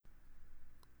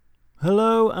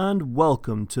Hello and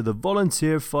welcome to the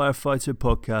Volunteer Firefighter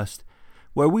Podcast,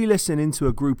 where we listen into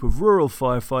a group of rural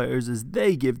firefighters as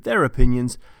they give their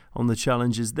opinions on the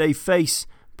challenges they face,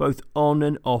 both on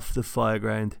and off the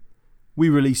fireground. We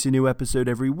release a new episode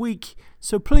every week,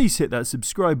 so please hit that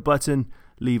subscribe button,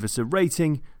 leave us a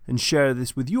rating, and share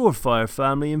this with your fire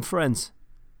family and friends.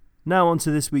 Now on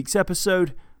to this week's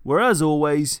episode, where as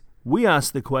always, we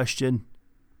ask the question,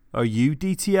 are you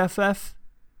DTFF?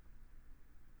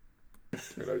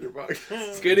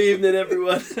 Good evening,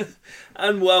 everyone,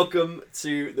 and welcome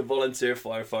to the Volunteer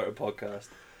Firefighter Podcast.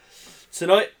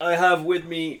 Tonight, I have with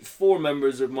me 4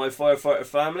 members of my firefighter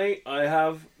family. I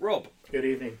have Rob. Good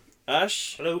evening.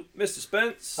 Ash. Hello. Mr.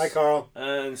 Spence. Hi, Carl.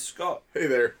 And Scott. Hey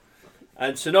there.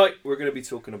 And tonight, we're going to be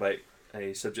talking about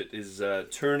a subject is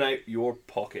turn out your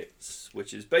pockets,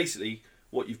 which is basically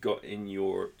what you've got in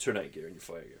your turnout gear, in your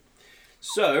fire gear.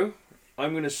 So,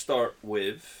 I'm going to start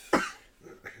with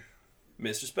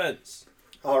Mr. Spence.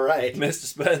 All right. Mr.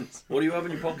 Spence, what do you have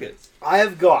in your pockets? I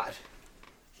have got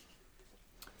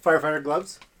firefighter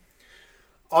gloves,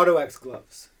 Auto-X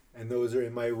gloves, and those are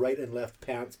in my right and left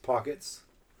pants pockets,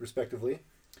 respectively.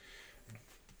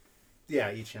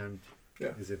 Yeah, each hand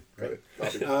is in. Right?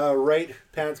 Right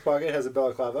pants pocket has a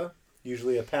balaclava,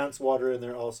 usually a pants water in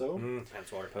there also.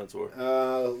 Pants water.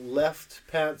 Left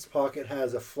pants pocket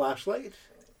has a flashlight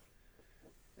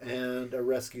and a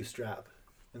rescue strap.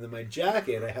 And then my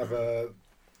jacket, I have a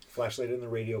flashlight in the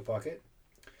radio pocket.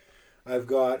 I've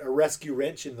got a rescue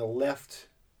wrench in the left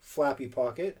flappy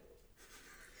pocket.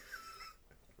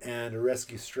 And a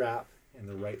rescue strap in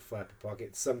the right flappy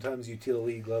pocket. Sometimes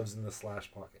utility gloves in the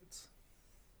slash pockets.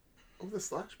 Oh, the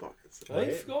slash pockets.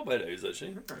 I forgot about those,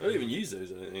 actually. I don't even use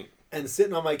those, I don't think. And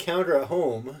sitting on my counter at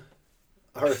home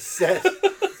are a set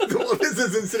Well, this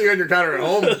isn't sitting on your counter at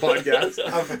home podcast.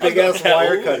 of big-ass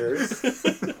wire cutters.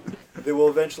 They will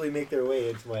eventually make their way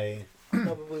into my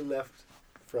probably left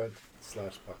front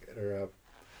slash pocket or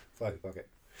flappy pocket,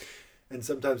 and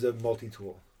sometimes a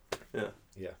multi-tool.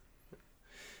 Yeah.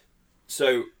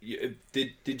 So,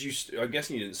 did you? I'm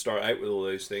guessing you didn't start out with all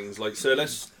those things. Like, so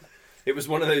it was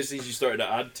one of those things you started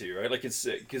to add to, right? Like, it's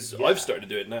because I've started to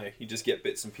do it now. You just get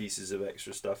bits and pieces of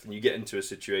extra stuff, and you get into a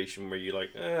situation where you're like,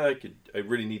 I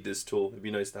really need this tool. It'd be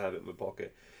nice to have it in my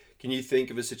pocket. Can you think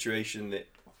of a situation that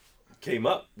came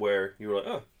up where you were like,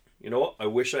 oh, you know what? I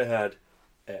wish I had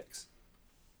X,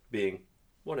 being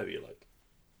whatever you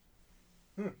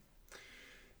like.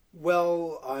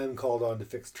 Well, I'm called on to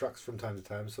fix trucks from time to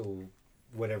time, so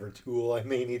whatever tool I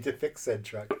may need to fix said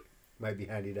truck might be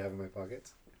handy to have in my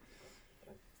pockets.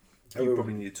 You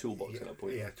probably need a toolbox at that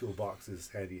point. Yeah, toolbox is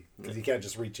handy because you can't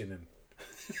just reach in and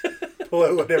pull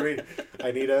out whatever.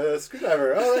 I need a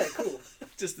screwdriver. Oh, right, cool.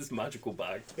 Just this magical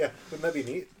bag. Yeah, wouldn't that be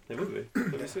neat? It would be.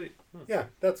 That'd be sweet. Yeah,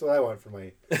 that's what I want for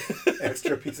my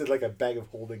extra piece of like a bag of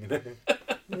holding and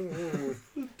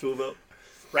everything. Tool belt.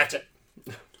 Ratchet.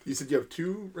 You said you have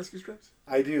 2 rescue straps?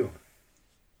 I do.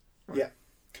 Yeah.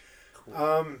 Cool.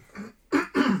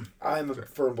 I'm a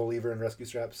firm believer in rescue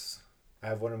straps. I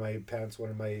have one in my pants,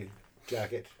 one in my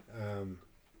jacket.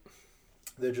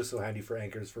 They're just so handy for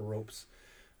anchors, for ropes,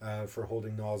 for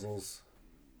holding nozzles.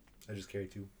 I just carry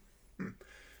 2.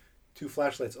 2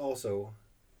 flashlights also,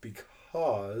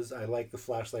 because I like the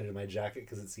flashlight in my jacket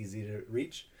because it's easy to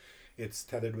reach. It's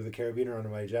tethered with a carabiner onto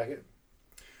my jacket.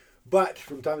 But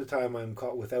from time to time I'm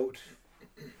caught without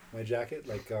my jacket,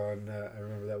 like on, I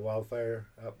remember that wildfire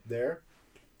up there.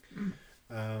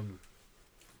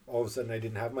 All of a sudden I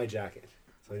didn't have my jacket,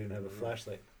 so I didn't have a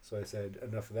flashlight. So I said,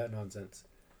 enough of that nonsense,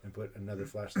 and put another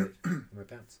flashlight in my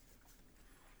pants.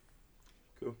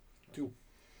 Cool. 2.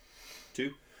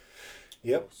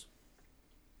 Yep.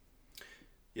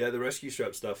 Yeah, the rescue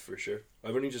strap stuff for sure.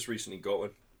 I've only just recently got one,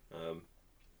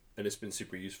 and it's been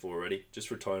super useful already, just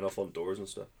for tying off on doors and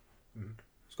stuff. Mm-hmm.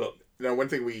 Scott? Now, one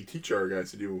thing we teach our guys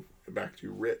to do, back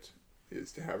to RIT,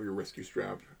 is to have your rescue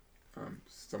strap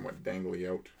somewhat dangly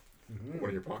out one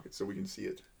of your pockets so we can see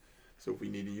it. So if we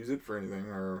need to use it for anything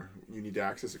or you need to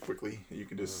access it quickly, you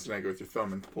can just snag it with your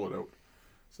thumb and pull it out.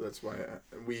 So that's why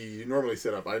I normally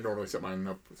set mine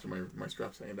up so my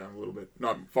straps hanging down a little bit.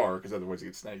 Not far, because otherwise it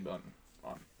gets snagged on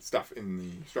stuff in the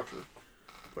structure.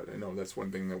 But I know that's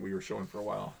one thing that we were showing for a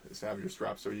while, is to have your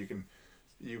strap so you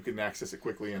can access it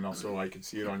quickly, and also I could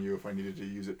see it on you if I needed to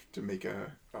use it to make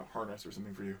a harness or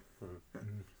something for you.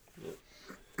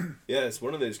 Yeah, it's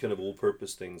one of those kind of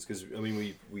all-purpose things, because I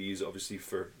mean we use it obviously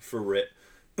for RIT.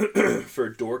 For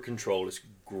door control, it's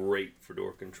great for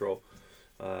door control.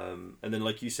 And then,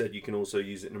 like you said, you can also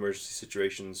use it in emergency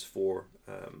situations for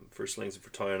slings and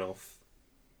for tying off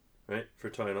right, for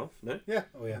tying off. No. Yeah.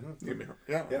 Oh yeah.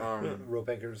 Yeah. Yeah. Rope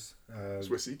anchors.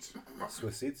 Swiss seats.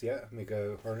 Swiss seats. Yeah. Make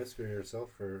a harness for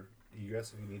yourself for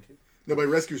egress if you need to. No, by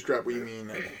rescue strap we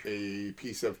mean a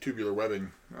piece of tubular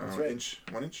webbing, That's right.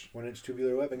 1 inch. 1 inch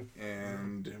tubular webbing.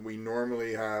 And we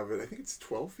normally have it. I think it's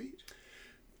 12 feet.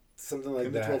 Something like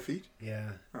 10 that. to 12 feet. Yeah.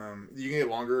 You can get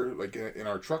longer. Like in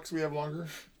our trucks, we have longer.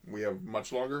 We have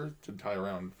much longer to tie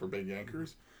around for big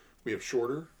anchors. We have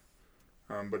shorter.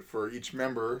 But for each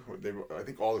member, I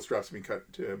think all the straps have been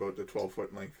cut to about the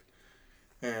 12-foot length.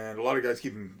 And a lot of guys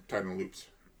keep them tied in loops.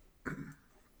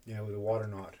 Yeah, with a water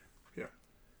knot. Yeah.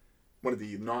 One of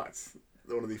the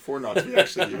 4 knots we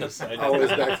actually use. Always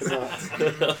back to knots.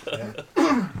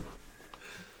 Yeah.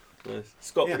 Nice.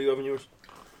 Scott, Yeah. what do you have in yours?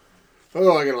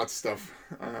 Oh, I got lots of stuff.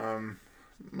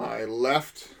 My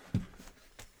left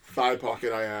thigh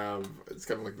pocket, I have, it's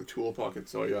kind of like the tool pocket.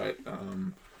 So I got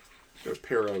a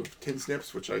pair of tin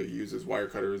snips, which I use as wire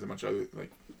cutters and much other,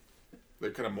 like,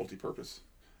 they're kind of multi-purpose.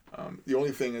 The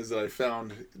only thing is that I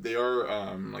found they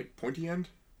are like pointy end,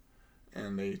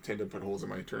 and they tend to put holes in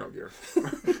my turnout gear.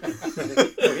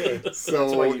 Okay.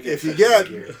 So if you get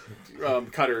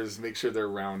cutters, make sure they're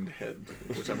round head,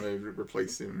 which I'm going to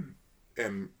replace soon,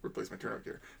 and replace my turnout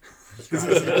gear. Because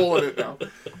there's a hole in it now.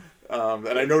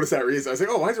 And I noticed that reason. I was like,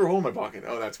 oh, why is there a hole in my pocket?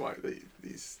 Oh, that's why.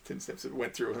 These tin snips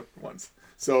went through it once.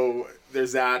 So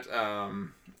there's that.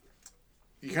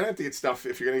 You kind of have to get stuff,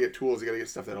 if you're going to get tools, you got to get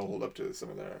stuff that'll hold up to some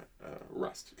of the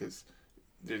rust, because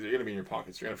they're going to be in your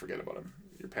pockets. You're going to forget about them.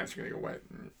 Your pants are going to get wet,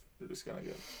 and they're just going to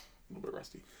get a little bit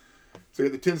rusty. So you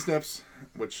get the tin snips,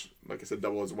 which, like I said,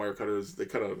 double as wire cutters. They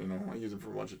cut out, I use them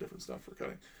for a bunch of different stuff for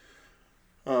cutting.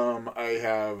 I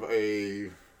have a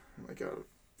kind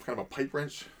of a pipe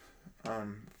wrench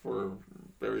for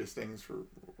various things, for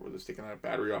whether it's taking a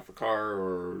battery off a car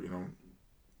or,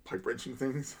 pipe wrenching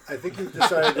things. I think you've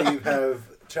decided that you have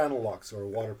channel locks or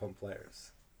water pump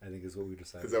pliers. I think is what we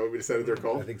decided. Is that what we decided they're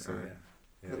called? I think so, All right.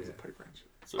 yeah. That was a pipe wrench.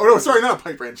 So, Oh, no, sorry, not a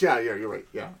pipe wrench. Yeah, you're right.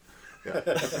 Yeah.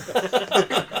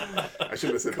 I should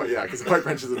have said, but yeah, because a pipe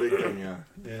wrench is a big thing, yeah.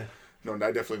 Yeah. No,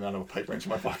 I definitely not have a pipe wrench in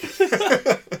my pocket.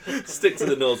 stick to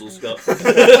the nozzle, Scott.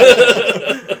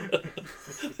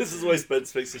 This is why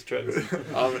Spence fixes trucks.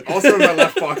 Also in my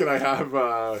left pocket, I have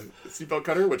a seatbelt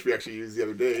cutter, which we actually used the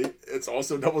other day. It's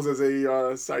also doubles as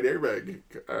a side airbag,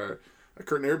 a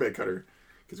curtain airbag cutter,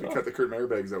 because we cut the curtain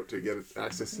airbags out to get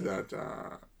access to that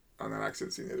on that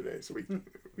accident scene the other day. So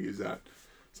we use that.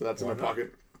 So that's in my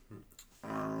pocket.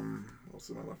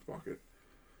 Also in my left pocket.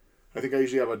 I think I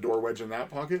usually have a door wedge in that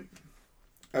pocket.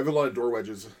 I have a lot of door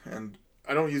wedges, and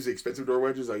I don't use the expensive door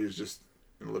wedges. I use just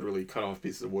literally cut off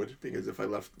pieces of wood, because if I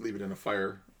leave it in a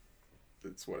fire,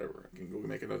 it's whatever. I can go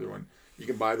make another one. You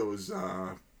can buy those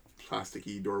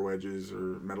plasticky door wedges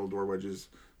or metal door wedges,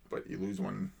 but you lose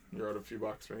one, you're out a few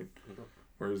bucks, right? Mm-hmm.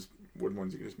 Whereas wood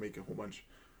ones, you can just make a whole bunch.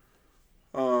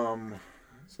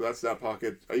 So that's that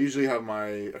pocket. I usually have my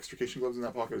extrication gloves in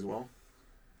that pocket as well.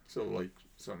 So like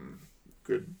some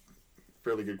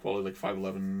fairly good quality, like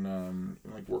 511,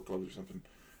 like work gloves or something.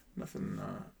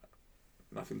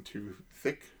 Nothing too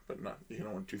thick, but you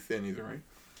don't want too thin either, right?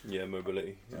 Yeah,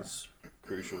 mobility is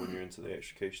crucial when you're into the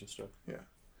extrication stuff. Yeah.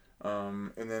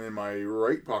 And then in my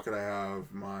right pocket, I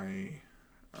have my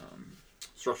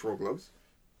structural gloves.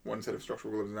 One set of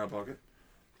structural gloves in that pocket.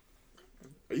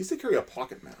 I used to carry a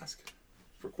pocket mask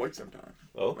for quite some time.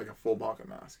 Oh. Like a full pocket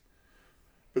mask.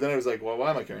 But then I was like, well,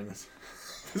 why am I carrying this?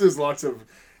 Because there's lots of...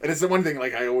 And it's the one thing,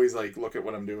 like, I always, like, look at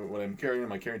what I'm doing, what I'm carrying.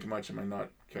 Am I carrying too much? Am I not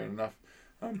carrying enough?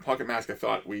 Pocket mask I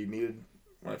thought we needed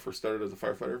when I first started as a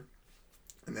firefighter.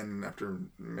 And then after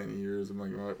many years, I'm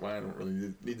like, well, I don't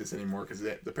really need this anymore, because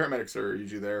the paramedics are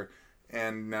usually there.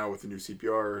 And now with the new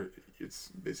CPR, it's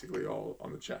basically all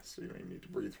on the chest, so you don't even need to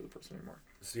breathe for the person anymore.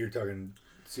 So you're talking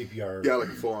CPR? Yeah, like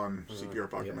a full-on CPR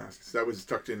pocket yeah. mask. So that was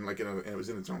tucked in, like, and it was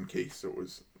in its own case, so it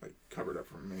was, like, covered up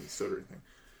from any soot or anything.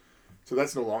 So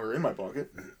that's no longer in my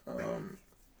pocket.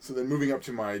 So then moving up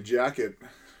to my jacket,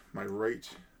 my right...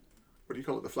 What do you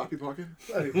call it? The flappy pocket?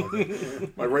 Flappy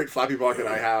pocket. My right flappy pocket,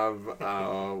 I have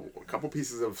a couple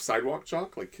pieces of sidewalk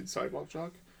chalk, like kid sidewalk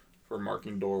chalk, for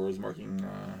marking doors, marking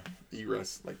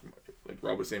egress. Like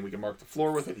Rob was saying, we can mark the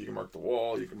floor with it. You can mark the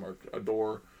wall. You can mark a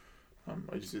door.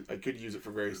 I could use it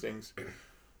for various things.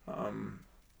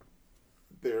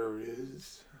 There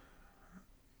is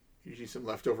usually some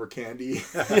leftover candy.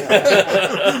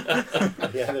 Yeah,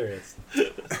 there is.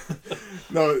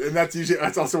 No, and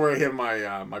that's also where I have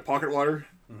my pocket water.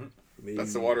 Mm-hmm.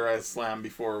 That's the water I slam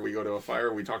before we go to a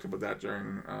fire. We talked about that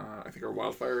during I think our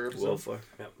wildfire episode. Wildfire.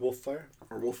 Yeah. Wolf fire?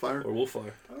 Or wolf fire. Or wolf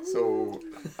fire. So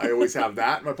I always have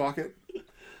that in my pocket.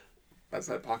 That's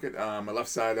that pocket. My left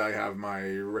side, I have my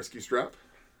rescue strap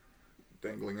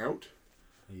dangling out.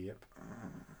 Yep.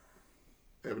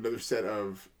 I have another set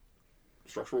of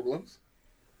structural gloves.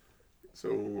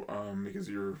 So, because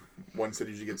your one set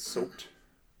usually gets soaked.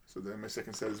 So then my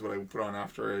second set is what I put on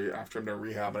after I'm done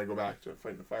rehab and I go back to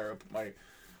fighting the fire. I put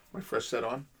my fresh set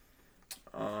on.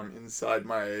 Inside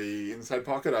my inside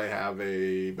pocket, I have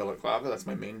a balaclava. That's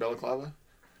my main balaclava.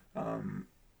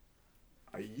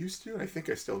 I used to, and I think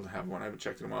I still have one. I haven't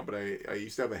checked it in a while, but I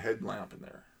used to have a headlamp in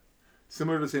there.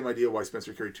 Similar to the same idea why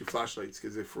Spencer carried 2 flashlights,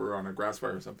 because if we're on a grass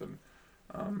fire or something,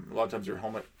 a lot of times your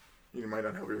helmet, you might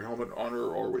not have your helmet on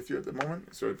or with you at the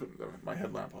moment, so I put my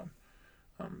headlamp on.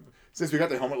 Since we got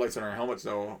the helmet lights on our helmets,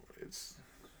 though, it's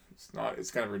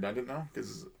kind of redundant now,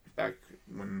 because back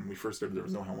when we first started, there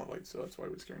was no helmet lights, so that's why I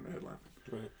was carrying the headlamp.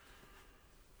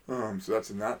 Right. So that's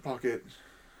in that pocket.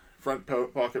 Front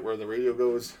pocket where the radio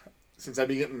goes. Since I've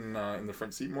been getting in the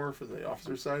front seat more for the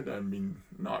officer's side, I've been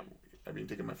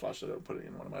taking my flashlight out and putting it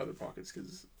in one of my other pockets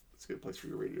because it's a good place for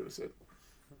your radio to sit.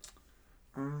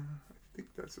 I think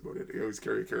that's about it. I always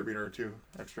carry a carabiner or 2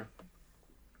 extra.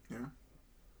 Yeah.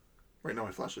 Right now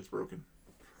my flashlight's broken.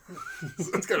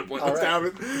 So that's kind of pointless to have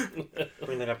it.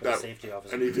 Bring that up to the safety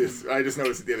officer. I just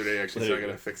noticed it the other day actually, so I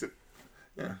gotta fix it.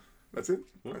 Yeah. That's it,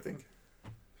 I think.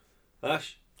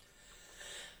 Ash?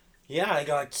 Yeah, I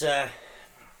got to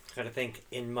think,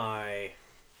 in my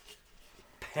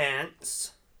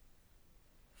pants,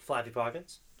 flappy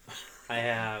pockets, I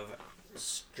have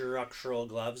structural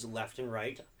gloves left and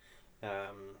right,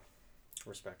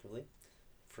 respectively,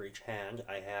 for each hand.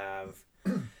 I have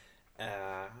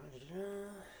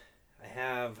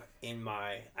in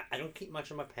my, I don't keep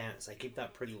much in my pants. I keep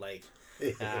that pretty light.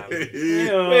 All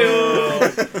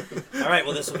right,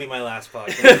 well, this will be my last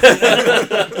podcast.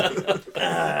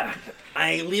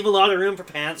 I leave a lot of room for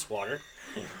pants water.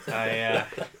 I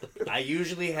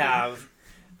usually have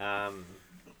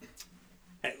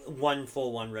one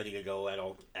full one ready to go at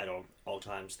all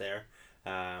times there.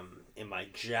 In my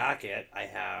jacket, I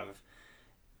have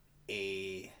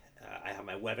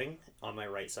my webbing on my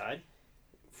right side,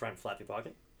 front flappy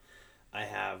pocket. I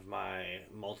have my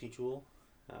multi-tool,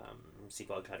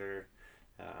 seatbelt cutter,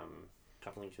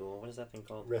 coupling tool. What is that thing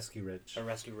called? Rescue wrench. A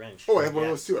rescue wrench. Oh, I have one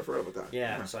of those too. I forgot about that.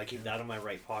 Yeah, so I keep that in my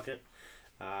right pocket.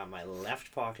 My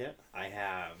left pocket, I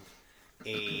have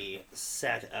a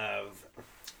set of...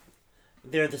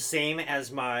 They're the same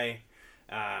as my...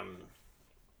 come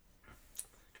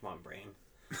on, brain.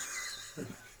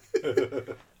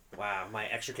 Wow, my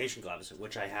extrication gloves,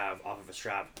 which I have off of a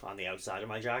strap on the outside of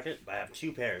my jacket. I have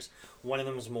 2 pairs. One of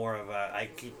them is more of a... I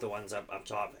keep the ones up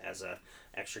top as a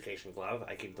extrication glove.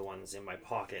 I keep the ones in my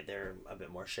pocket. They're a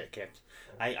bit more shit-kicked.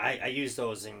 I use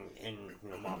those in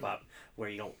mop up where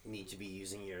you don't need to be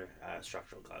using your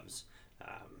structural gloves.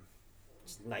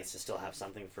 It's nice to still have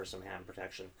something for some hand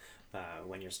protection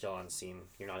when you're still on scene.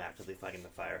 You're not actively fighting the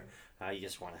fire. You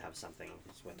just want to have something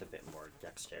with a bit more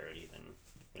dexterity than...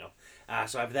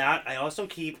 so I have that. I also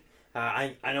keep,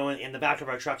 I know in the back of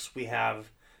our trucks we have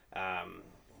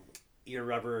ear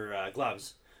rubber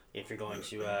gloves. If you're going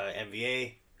to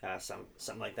MVA,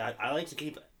 something like that. I like to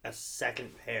keep a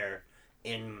second pair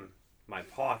in my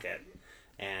pocket.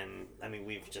 And, I mean,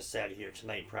 we've just said here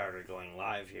tonight prior to going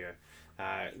live here,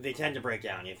 they tend to break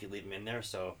down if you leave them in there,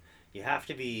 so you have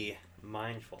to be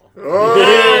mindful.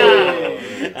 Oh!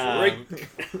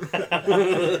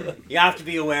 You have to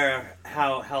be aware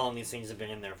how long these things have been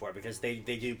in there for, because they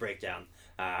do break down.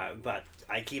 But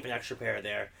I keep an extra pair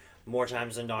there more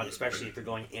times than not, especially if you're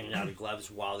going in and out of gloves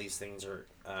while these things are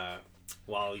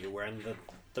while you're wearing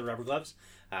the rubber gloves.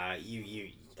 You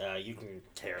can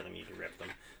tear them, you can rip them.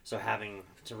 So having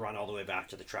to run all the way back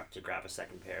to the truck to grab a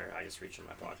second pair, I just reach in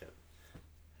my pocket,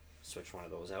 switch one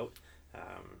of those out.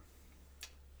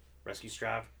 Rescue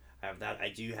strap, I have that. I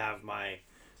do have my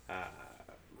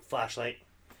flashlight,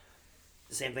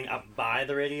 same thing, up by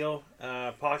the radio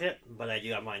pocket, but I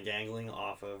do have mine dangling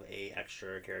off of a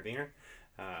extra carabiner,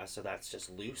 so that's just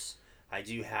loose. I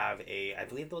do have I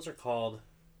believe those are called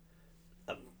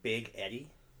a Big Eddie,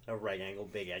 a right angle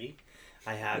Big Eddie.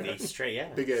 I have a straight, yeah.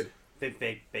 Big Ed.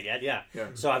 Big Ed, yeah. Yeah.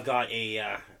 So I've got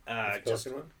just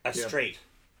one? a straight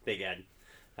BigEd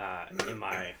in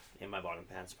my bottom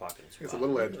pants pocket as well. It's a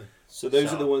little Ed. So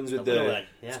those are the ones with a little Ed,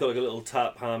 it's got like a little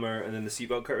tap hammer and then the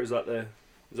seatbelt cutter. Is that what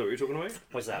you're talking about?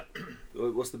 What's that?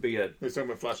 What's the big head? He's talking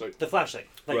about flashlight. The flashlight,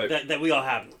 like Right. that we all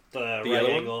have. The right yellow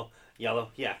one? angle,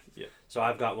 yellow, yeah. Yeah. So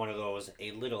I've got one of those,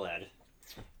 a little Ed,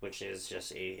 which is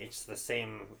just it's the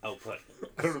same output.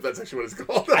 I don't know if that's actually what it's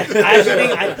called. I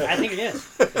think it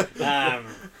is.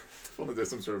 Well, there's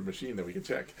some sort of machine that we can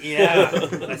check. Yeah,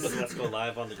 let's go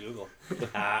live on the Google.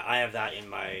 I have that in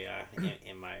my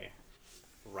in my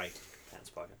right pants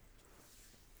pocket.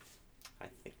 I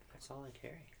think that's all I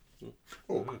carry.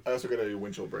 Oh, I also got a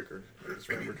windshield breaker. I just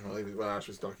remembered while Ash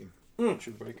was talking.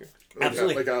 Should breaker.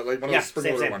 Absolutely. Yeah, like one of Yeah, those spring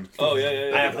loader same. ones. Oh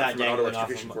yeah. I have that From an auto dangling off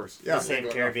extrication of course. the same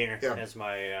yeah, carabiner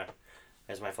yeah.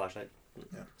 as my flashlight.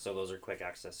 Yeah. So those are quick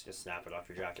access. Just snap it off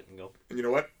your jacket and go. And you know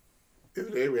what? The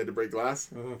other day we had to break glass,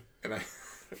 Mm-hmm. and I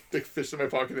took fish in my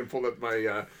pocket and pulled up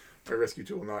my my rescue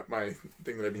tool, not my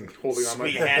thing that I've been holding on my.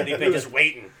 Sweet handy thing just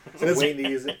waiting. And it's- Waiting to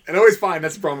use it. And I always find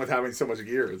that's the problem with having so much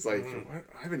gear. It's like, Mm-hmm. what?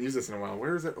 I haven't used this in a while.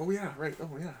 Where is it? Oh yeah, right. Oh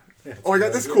yeah. Oh, I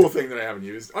got this cool thing that I haven't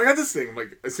used. Oh, I got this thing. I'm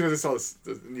like, as soon as I saw this,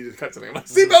 needed to cut something, I'm like,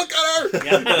 seatbelt cutter!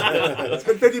 Yeah.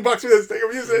 Spend $50 for this thing.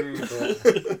 I'll use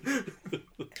it.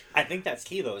 I think that's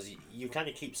key though. Is you kind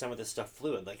of keep some of this stuff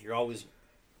fluid. Like you're always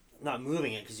not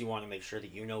moving it because you want to make sure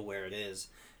that you know where it is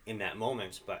in that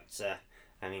moment. But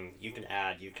I mean, you can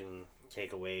add, you can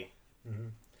take away. Mm-hmm.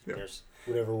 Yeah. There's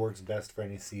Whatever works best for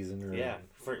any season or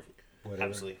for whatever.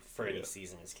 absolutely for any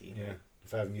season is key. Yeah.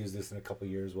 If I haven't used this in a couple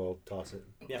of years, well, toss it.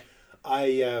 Yeah.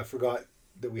 I forgot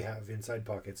that we have inside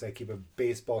pockets. I keep a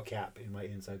baseball cap in my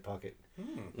inside pocket.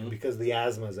 And because of the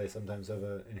asthmas, I sometimes have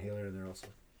an inhaler in there also.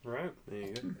 Right. There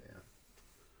you go. Yeah.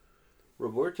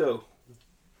 Roberto,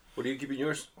 what are you keeping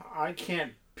yours? I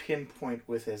can't pinpoint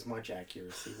with as much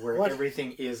accuracy where What?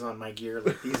 everything is on my gear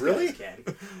like these Really? guys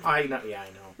can. I know. Yeah, I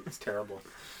know. It's terrible.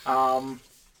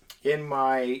 In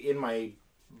my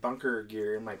bunker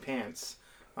gear in my pants,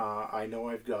 I know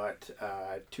I've got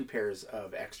 2 pairs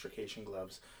of extrication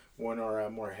gloves. One are a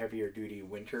more heavier duty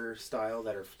winter style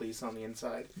that are fleece on the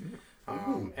inside,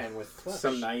 and with Clutch.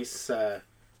 some nice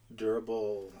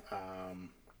durable.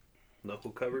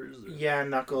 Knuckle covers? Or? Yeah,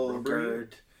 knuckle Rubbery?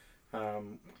 guard,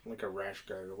 like a rash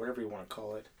guard or whatever you want to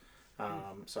call it.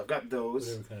 So I've got those.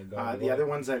 Whatever kind of guard The you other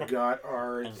want. ones I've got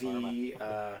are And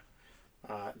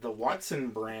the Watson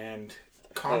brand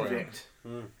Convict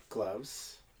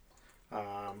gloves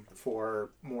for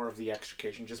more of the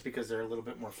extrication, just because they're a little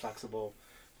bit more flexible,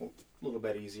 a little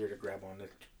bit easier to grab onto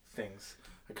things.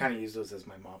 I kind of use those as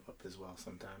my mop up as well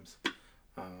sometimes.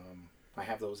 I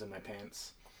have those in my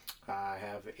pants. I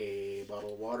have a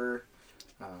bottle of water.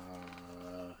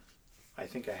 I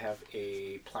think I have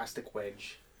a plastic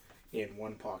wedge in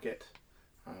one pocket.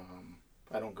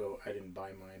 I didn't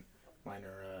buy mine. Mine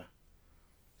are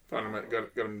Found them,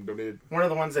 got them donated. one of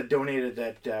the ones that donated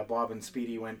that Bob and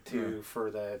Speedy went to for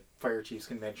the Fire Chiefs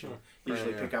Convention.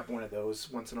 Usually yeah. pick up one of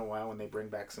those once in a while when they bring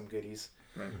back some goodies.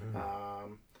 Right.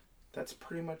 That's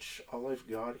pretty much all I've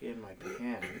got in my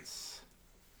pants.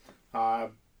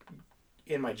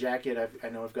 In my jacket, I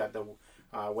know I've got the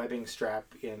webbing strap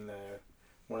in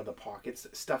one of the pockets.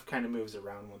 Stuff kind of moves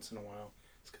around once in a while.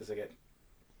 It's because I get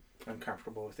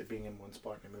uncomfortable with it being in one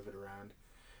spot and I move it around.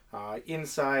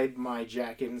 Inside my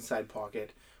jacket, inside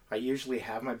pocket, I usually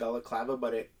have my balaclava,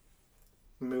 but it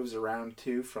moves around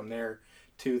too from there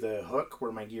to the hook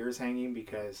where my gear is hanging,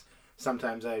 because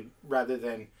sometimes rather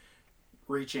than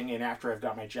reaching in after I've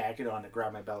got my jacket on to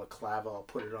grab my balaclava, I'll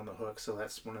put it on the hook. So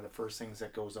that's one of the first things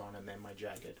that goes on, and then my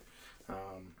jacket,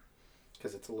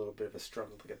 because it's a little bit of a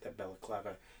struggle to get that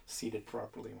balaclava seated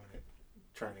properly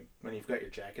when you've got your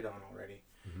jacket on already.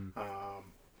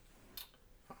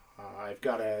 I've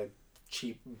got a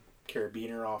cheap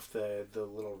carabiner off the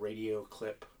little radio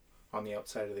clip on the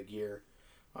outside of the gear.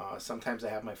 Sometimes I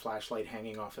have my flashlight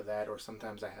hanging off of that, or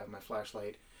sometimes I have my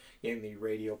flashlight in the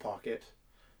radio pocket.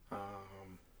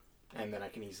 And then I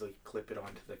can easily clip it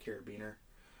onto the carabiner.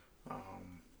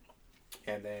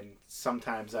 And then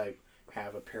sometimes I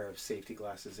have a pair of safety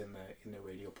glasses in the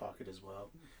radio pocket as well.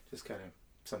 Just kind of,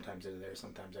 sometimes they're there,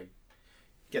 sometimes I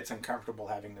gets uncomfortable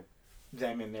having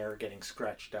them in there getting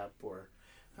scratched up, or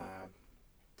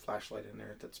flashlight in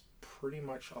there. That's pretty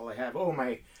much all I have. Oh,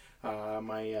 my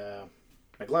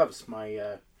gloves,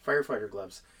 my firefighter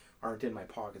gloves aren't in my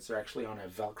pockets. They're actually on a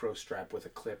Velcro strap with a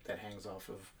clip that hangs off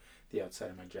of the outside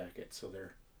of my jacket, so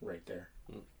they're right there.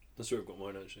 That's where I've got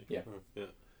mine actually. Yeah. Yeah.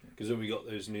 Because then we got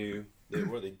those new,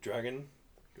 what are they, dragon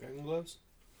gloves?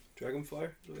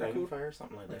 Dragonfire? Is that what they're called? Dragonfire,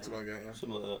 something like that. Something like that, yeah.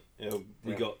 Something like that. Yeah,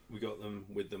 Yeah. we got them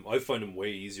with them. I find them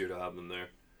way easier to have them there.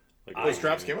 Like, Oh,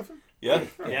 straps came with them? Yeah.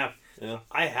 Yeah. Yeah.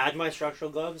 I had my structural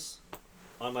gloves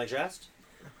on my chest,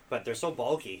 but they're so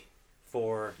bulky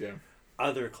for Yeah.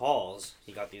 other calls.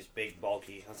 You got these big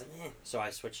bulky. I was like, eh. So I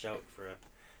switched out for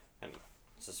and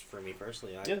just for me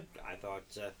personally, I thought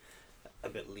a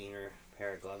bit leaner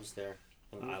pair of gloves there,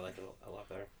 and I like it a lot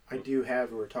better. I do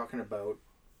have, we're talking about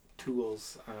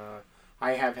tools.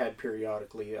 I have had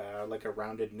periodically like a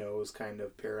rounded nose kind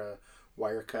of pair of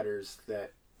wire cutters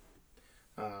that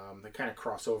They kind of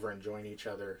cross over and join each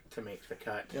other to make the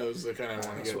cut. Yeah, those are the kind of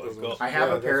want to That's get what those I've got. ones. I have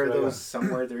Yeah, a pair of that's what I those got.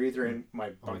 somewhere. They're either in my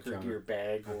On the bunker counter. gear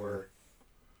bag or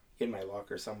in my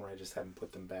locker somewhere. I just haven't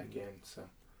put them back in. So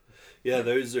Yeah,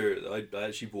 those are. I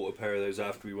actually bought a pair of those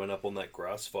after we went up on that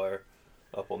grass fire,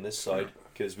 up on this side,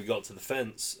 because we got to the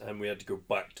fence and we had to go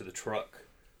back to the truck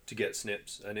to get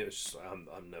snips, and it was just,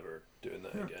 I'm never doing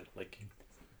that again. Like,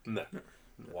 no.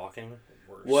 Walking.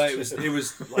 Worse. Well, it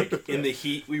was like in the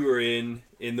heat we were in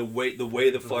the way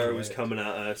the fire was coming at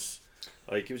us,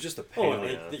 like it was just a pain. Oh, in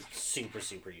the ass. it's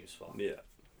super useful. Yeah.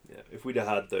 If we'd have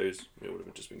had those, it would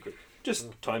have just been quick. Just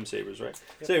time savers, right?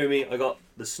 Same with me. I got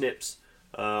the snips.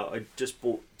 I just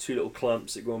bought 2 little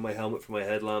clamps that go on my helmet for my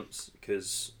headlamps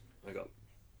because I got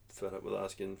fed up with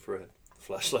asking for a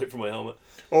flashlight for my helmet.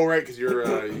 Oh, right, because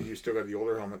you're you still got the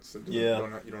older helmets. That Yeah.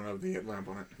 You don't have the headlamp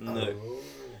on it. No. Oh.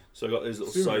 So I got those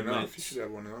little Soon side enough, you mounts. should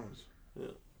have one of those.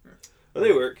 But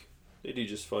they work. They do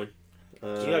just fine. Do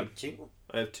you have 2?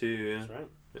 I have 2. Yeah. That's right.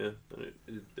 Yeah.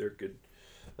 And they're good.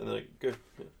 And then I go.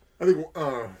 Yeah. I think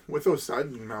with those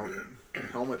side mount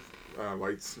helmet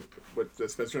lights, what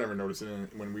Spencer and I were noticing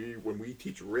when we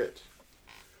teach RIT,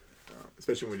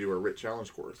 especially when we do our RIT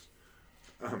challenge course.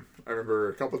 I remember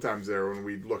a couple of times there when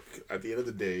we'd look at the end of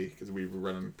the day, because we were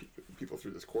running people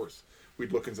through this course,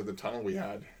 we'd look into the tunnel we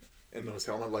had, and those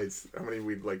helmet lights, how many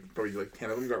we'd probably 10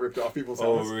 of them got ripped off people's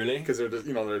helmets. Oh, really? Because they're just,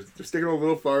 they're sticking a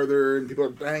little farther, and people are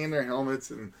banging their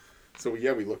helmets, and so we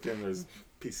looked in, there's a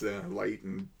piece of light,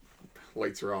 and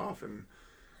lights are off, and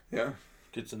yeah.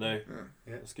 Good to know.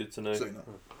 Yeah. That's good to know. So, I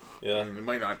Yeah. mean, it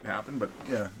might not happen, but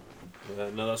yeah. Yeah,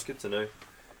 no, that's good to know.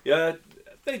 Yeah,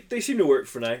 they seem to work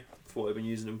for now, for what I've been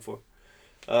using them for.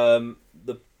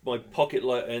 My pocket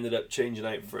light I ended up changing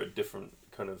out for a different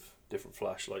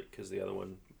flashlight because the other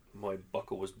one, my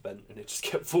buckle was bent and it just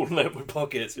kept falling out of my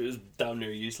pocket, so it was damn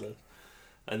near useless.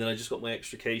 And then I just got my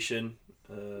extrication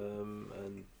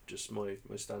and just my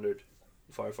standard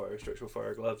firefighter structural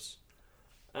fire gloves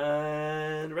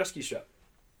and rescue strap,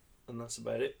 and that's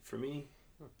about it for me.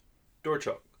 Door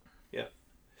chalk, yeah.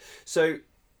 So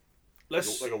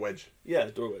let's Like a wedge. yeah,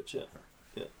 door wedge, yeah.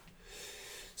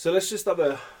 So let's just have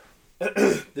a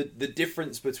the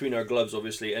difference between our gloves,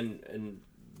 obviously, and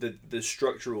the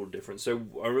structural difference. So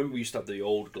I remember we used to have the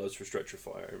old gloves for structure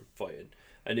fighting,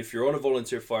 and if you're on a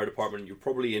volunteer fire department, you're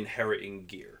probably inheriting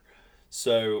gear.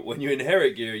 So when you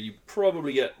inherit gear, you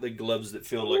probably get the gloves that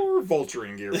feel like Or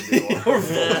vulturing gear.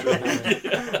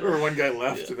 I remember one guy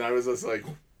left, and I was just like,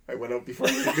 I went out before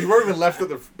we even left at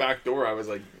the back door. I was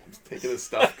like taking his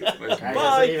stuff. guy Bye.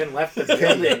 hasn't even left the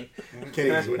building.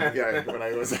 Kidding. When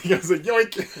I was like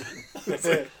yoink. It's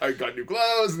like, I got new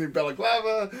gloves, new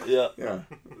balaclava. yeah.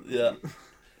 Yeah.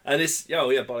 And it's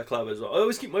balaclava as well. I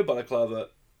always keep my balaclava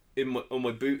on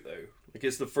my boot though. Like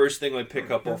it's the first thing I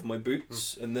pick up off my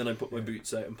boots, and then I put my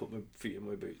boots out and put my feet in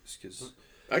my boots because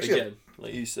Actually, again,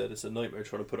 like you said, it's a nightmare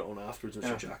trying to put it on afterwards once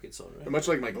your jacket's on, right? much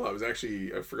like my gloves,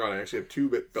 actually, I forgot. I actually have 2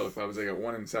 balaclavas. I got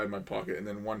one inside my pocket and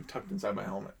then one tucked inside my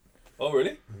helmet. Oh,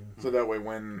 really? So that way,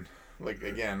 when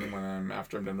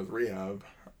after I'm done with rehab,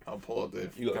 I'll pull out the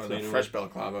fresh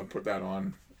balaclava, put that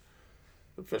on.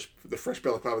 The fresh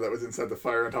balaclava that was inside the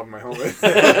fire on top of my helmet.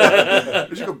 I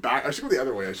should go back. I should go the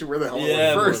other way. I should wear the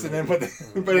helmet first and then put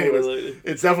the... But anyways,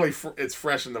 it's definitely it's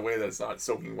fresh in the way that it's not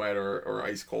soaking wet or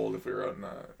ice cold if we were out in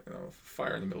a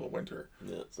fire in the middle of winter.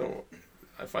 Yeah. So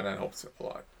I find that helps a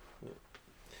lot.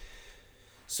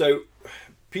 So,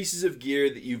 pieces of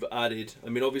gear that you've added. I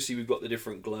mean, obviously we've got the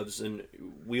different gloves, and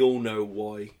we all know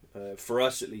why. For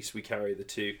us, at least, we carry the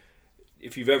 2.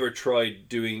 If you've ever tried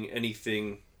doing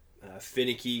anything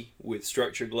finicky with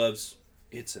structure gloves,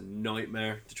 it's a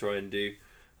nightmare to try and do.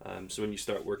 So when you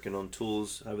start working on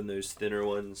tools, having those thinner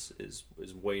ones is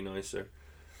way nicer.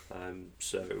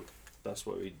 So that's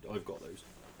why I've got those.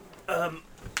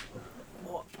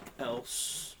 What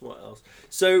else?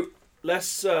 So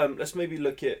let's maybe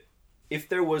look at if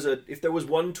there was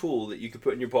one tool that you could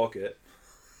put in your pocket.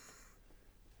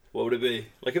 What would it be?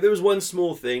 Like if there was one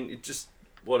small thing, it just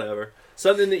whatever,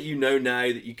 something that you know now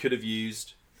that you could have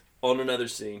used on another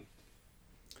scene.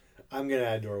 I'm gonna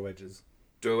add door wedges.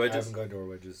 Door wedges. I haven't got door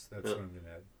wedges. That's what I'm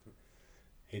gonna add.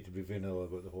 Hate to be vanilla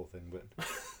about the whole thing, but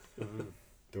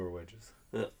door wedges.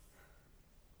 Yeah.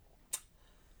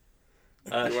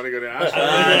 You want to go to Ash?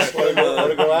 Ash,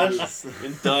 Want to go, Ash?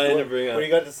 I'm dying to bring What up. do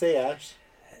you got to say, Ash?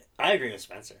 I agree with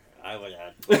Spencer. I would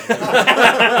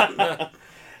add.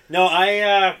 No,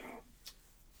 I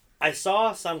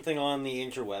saw something on the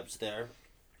interwebs there,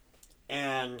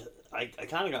 and I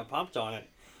kind of got pumped on it.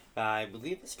 I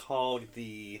believe it's called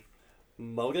the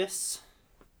Modus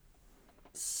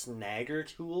Snagger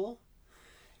tool,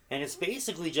 and it's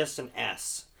basically just an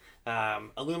S,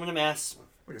 aluminum S,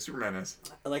 Like a Superman is.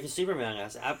 like a Superman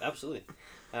S. Absolutely.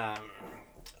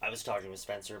 I was talking with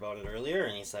Spencer about it earlier,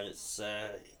 and he said it's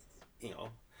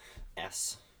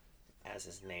S as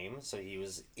his name, so he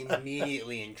was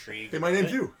immediately intrigued. Hey, my about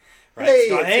name's it. you. Right? Hey,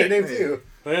 So, it's your name too.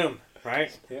 boom,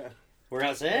 right? Yeah. We're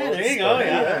not saying, Well, there you go, Sparky,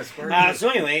 yeah. yeah, Sparky. So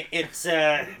anyway, it's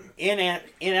in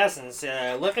essence,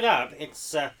 look it up.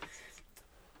 It's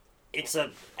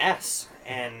a S,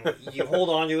 and you hold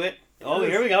on to it. Oh,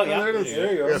 here we go. Yeah, there it is.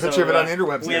 There you go. We have a picture of it on the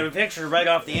interwebs. We have here. a picture right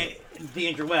off the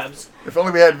interwebs. If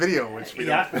only we had video, which we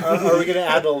Yeah, don't. Are we gonna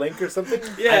add a link or something?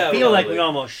 Yeah, I feel like we probably.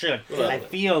 almost should. Well, I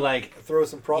feel like Throw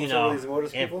some props you know, over these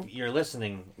Modus if people. you're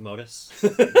listening, Modus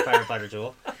Firefighter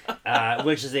Tool,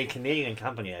 which is a Canadian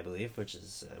company, I believe, which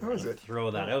is How is it? throw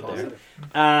that out there.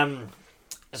 Positive.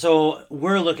 So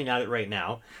we're looking at it right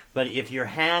now, but if you're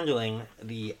handling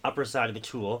the upper side of the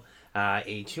tool,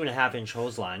 a 2.5-inch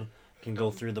hose line can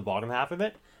go through the bottom half of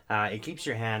it. It keeps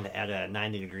your hand at a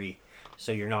 90 degree,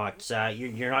 so you're not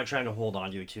you're not trying to hold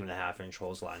on to a 2.5-inch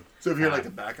hose line. So if you're like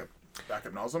a backup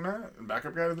nozzle man,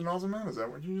 backup guy to the nozzle man, is that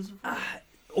what you use it for?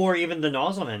 Or even the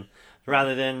nozzle man,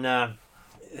 rather than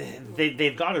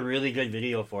they've got a really good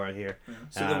video for it here.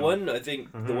 So the one I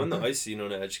think the one that I seen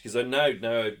on Edge, because I now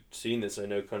I've seen this, I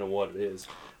know kind of what it is.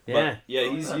 Yeah. But, yeah,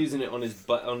 he's using it on his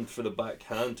for the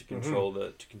backhand to control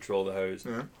the hose,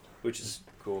 Yeah. which is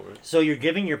cool. Right? So you're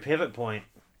giving your pivot point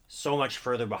so much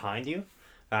further behind you.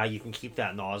 You can keep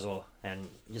that nozzle and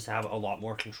just have a lot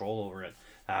more control over it.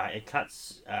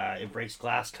 It breaks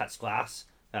glass, cuts glass,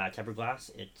 tempered glass.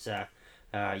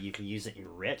 You can use it in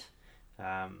RIT.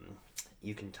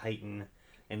 You can tighten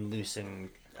and loosen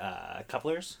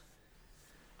couplers.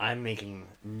 I'm making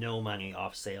no money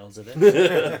off sales of it.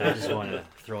 I just want to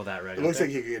throw that right It out looks there.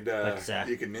 like you could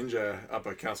you could ninja up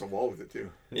a castle wall with it too.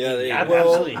 Yeah, there you Yeah, go.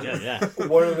 absolutely good, yeah.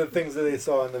 One of the things that they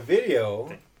saw in the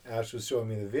video, Ash was showing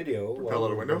me the video. Rappel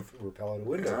out a window? Rappel out a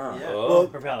window. Yeah. Yeah. Oh. Well,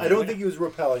 Rappel out I a don't window. think he was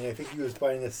rappelling. I think he was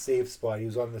finding a safe spot. He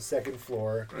was on the second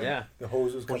floor. Yeah. The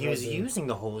hose was Well, coming he was out the- using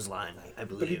the hose line, I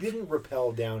believe. But he didn't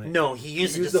rappel down it. No, he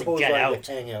used it used just the to hose get line out.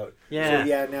 to hang out. Yeah. So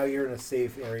yeah, now you're in a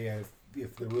safe area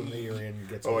if the room that you're in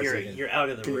gets Oh, I see. overtaken. You're out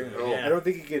of the Can you- room. oh. Yeah. I don't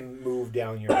think you can move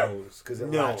down your hose because it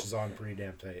No. latches on pretty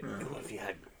damn tight. Ooh, if you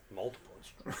had multiples.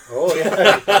 Oh yeah,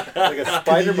 like a Can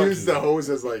spider you monkey. use the hose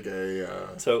as like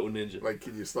a Total ninja. like?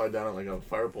 Can you slide down it like a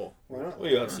fire pole? Why not? Well,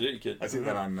 you absolutely could. I seen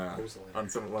that on Hose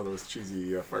line. one of those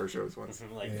cheesy fire shows once.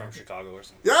 Like Yeah. from Chicago or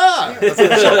something. Yeah, that's what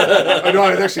the show. I know.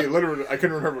 I actually literally I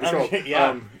couldn't remember what it was called.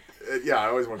 Yeah. Yeah, I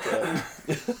always want to try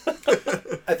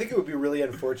that. I think it would be really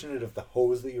unfortunate if the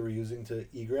hose that you were using to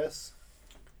egress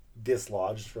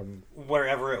dislodged from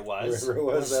Wherever it was. Wherever it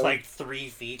was, that like 3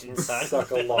 feet inside.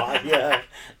 suck a lot. Yeah.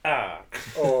 Ah.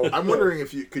 Oh, I'm wondering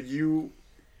if you could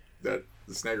the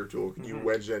snagger tool, can you Mm-hmm.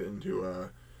 wedge that into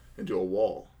a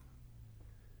wall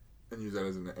and use that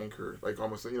as an anchor, like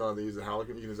almost they use a halogen.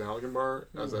 You can use a halogen bar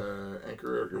as an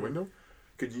anchor out your window.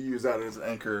 Could you use that as an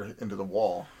anchor into the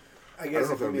wall? I I guess don't know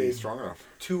if if that you would be made strong enough.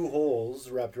 2 holes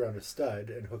wrapped around a stud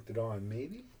and hooked it on,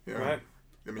 maybe. Yeah. Right.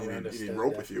 I mean, Around a you need stud,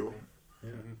 rope with you,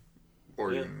 definitely.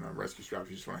 or Yeah. even a rescue strap.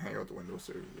 You just want to hang out the window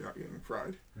so you're not getting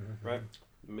fried. Right.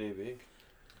 Maybe.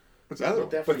 What's that? We'll though?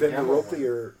 But definitely then the demo rope one. that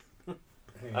you're.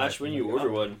 Hang on, Ash, when you order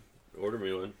one, order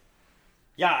me one.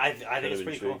 Yeah, I think Kind it's of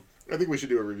pretty intrigued. cool. I think we should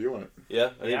do a review on it. Yeah, I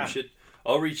think Yeah. we should.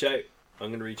 I'll reach out.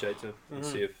 I'm gonna reach out to him and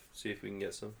Mhm. see if we can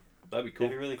get some. That'd be cool.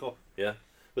 That'd be really cool.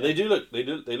 But they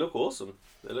look awesome.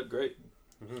 They look great.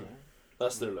 Mhm.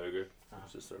 That's their logo.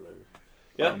 It's just their logo.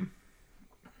 Yeah.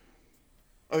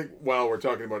 I think while we're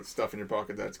talking about stuff in your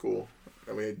pocket, that's cool.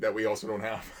 That we also don't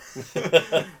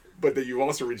have. But that you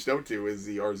also reached out to is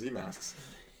the RZ masks.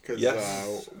 Because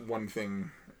Yes. one thing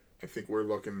I think we're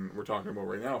talking about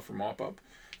right now for mop up,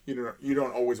 you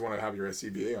don't always want to have your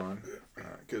SCBA on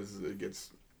because it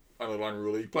gets a little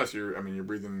unruly. Plus, you're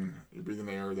breathing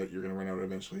air that you're going to run out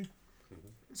eventually.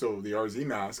 So the RZ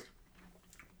mask,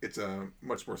 it's a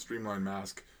much more streamlined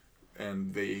mask,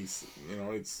 and it's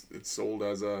sold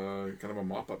as a kind of a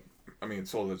mop up. I mean,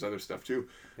 it's sold as other stuff too,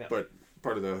 Yeah. but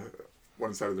part of the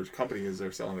one side of their company is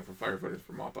they're selling it for firefighters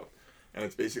for mop up, and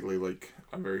it's basically like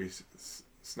a very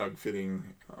snug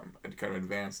fitting and kind of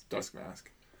advanced dust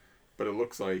mask. But it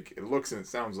looks and it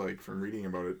sounds like from reading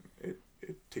about it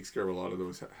takes care of a lot of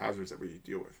those hazards that we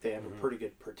deal with. They have a pretty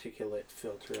good particulate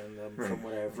filter in them, Right. from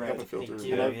what I've HEPA read. filters. They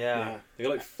And do, I've- yeah. They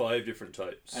got like 5 different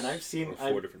types. And I've seen- or 4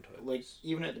 I've- different types. Like,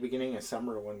 even at the beginning of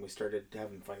summer when we started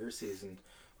having fire season,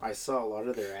 I saw a lot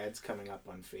of their ads coming up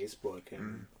on Facebook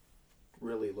and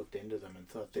really looked into them and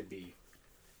thought they'd be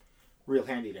real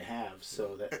handy to have.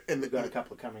 So that And we've got a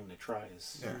couple coming to try.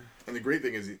 Yeah, and the great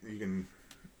thing is you can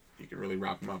you can really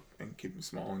wrap them up and keep them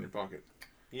small in your pocket.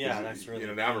 Yeah, 'Cause, that's really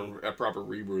to have a proper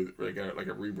rebreather, like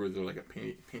a rebreather, like a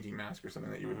painting mask or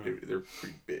something that you would do. They're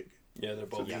pretty big. Yeah, they're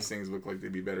So bulky. these things look like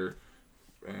they'd be better,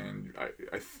 and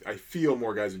I feel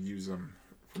more guys would use them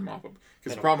for mop up.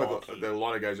 Because the problem with a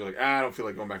lot of guys are like, I don't feel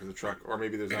like going back to the truck, or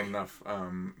maybe there's not enough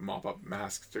mop up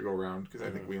masks to go around because I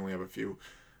think we only have a few.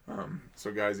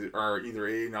 So guys are either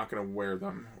A, not going to wear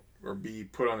them, or B,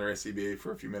 put on their SCBA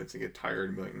for a few minutes and get tired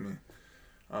and be like, meh.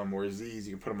 Whereas these,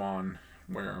 you can put them on,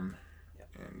 wear them,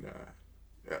 and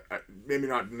maybe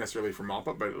not necessarily for mop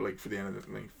up, but like for the end of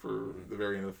the, like for the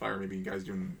very end of the fire, maybe you guys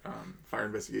doing fire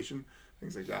investigation,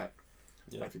 things like that.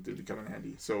 Yeah. I think they'd come in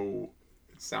handy. So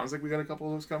it sounds like we got a couple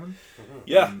of those coming.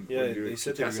 Yeah, We'll yeah. do They a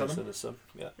said they were test going on to them. send us some.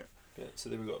 Yeah. So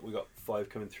then we got 5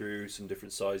 coming through, some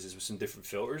different sizes with some different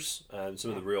filters, and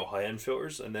some of the real high end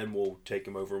filters, and then we'll take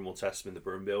them over and we'll test them in the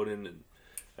burn building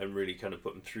and really kind of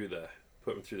put them through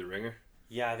the ringer.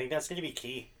 Yeah, I think that's going to be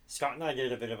key. Scott and I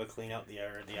did a bit of a clean out the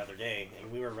other day,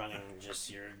 and we were running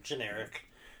just your generic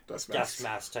Dust dust mask.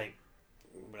 mask type,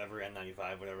 whatever,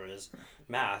 N95, whatever it is,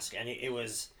 mask, and it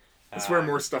was... That's where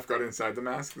more stuff got inside the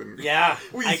mask than Yeah.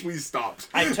 we stopped.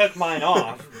 I took mine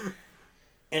off,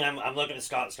 and I'm looking at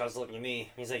Scott. Scott's looking at me.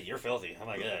 He's like, "You're filthy." I'm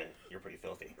like, "Yeah, you're pretty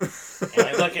filthy." And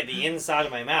I look at the inside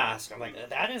of my mask. I'm like,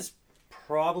 "That is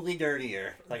probably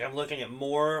dirtier." Like, I'm looking at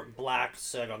more black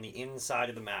soot on the inside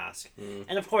of the mask.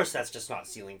 And of course, that's just not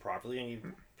sealing properly, and you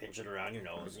pinch it around your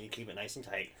nose, and you keep it nice and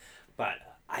tight. But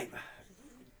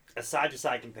a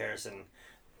side-to-side comparison,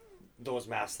 those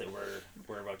masks that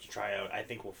we're about to try out, I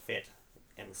think will fit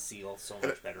and seal so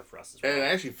much better for us as well. And I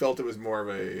actually felt it was more of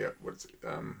a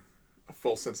a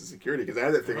false sense of security because I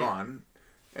had that thing on,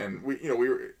 and we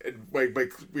were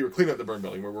we were cleaning up the burn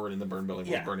building. We weren't in the burn building.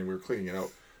 We were burning. We were cleaning it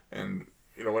out, and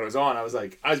when it was on, I was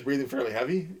breathing fairly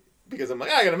heavy because I'm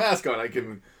like, I got a mask on. I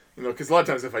can, because a lot of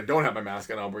times if I don't have my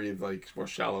mask on, I'll breathe like more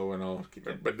shallow and I'll keep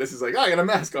it. But this is like, I got a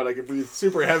mask on. I can breathe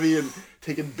super heavy and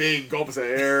taking big gulps of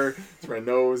air through my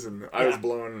nose, and I was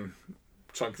blowing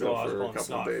chunks out for a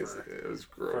couple of days. It was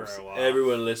gross. For a while.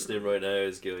 Everyone listening right now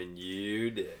is going, "You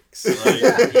dicks!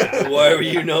 Like, why were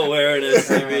you not wearing a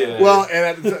CBA?" Well, and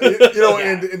at the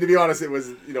and to be honest, it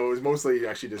was mostly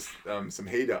actually just some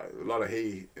hay dust, a lot of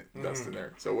hay dust in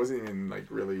there. So it wasn't even like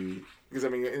really because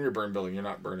in your burn building, you're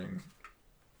not burning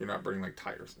like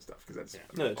tires and stuff because that's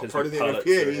part of the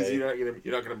NFPA.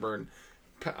 You're not gonna burn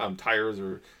tires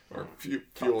or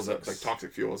fuels that like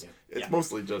toxic fuels. It's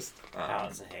mostly just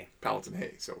pallets and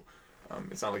hay. So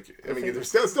it's not like they're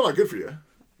still not good for you,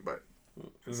 but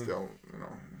it's still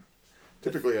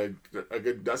typically a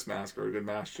good dust mask or a good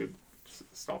mask should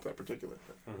stop that particulate.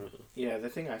 Yeah, the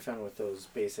thing I found with those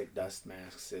basic dust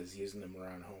masks is using them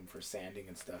around home for sanding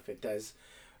and stuff. It does.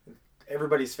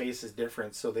 Everybody's face is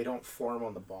different, so they don't form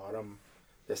on the bottom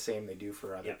the same they do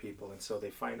for other people, and so they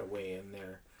find a way in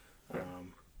there.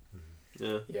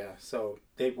 So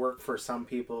they work for some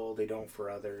people, they don't for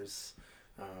others.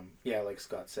 Like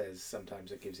Scott says,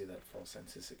 sometimes it gives you that false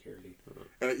sense of security.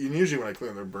 And usually when I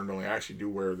clean the burn building, I actually do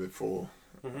wear the full,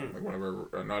 like whenever,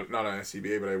 not an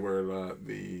SCBA, but I wear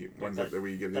the ones that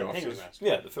we give the officers.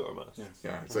 Yeah, the filter mask.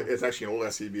 Yeah, it's actually an old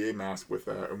SCBA mask with,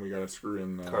 and we got a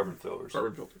screw-in carbon filters.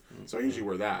 Carbon filter. So I usually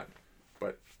wear that,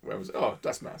 but I was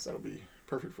dust mask. That'll be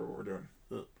perfect for what we're doing.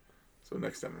 So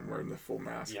next time I'm wearing the full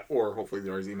mask, or hopefully the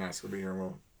RZ mask will be here and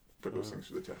we'll put those things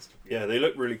through the test. Yeah, they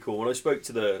look really cool. When I spoke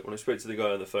to the guy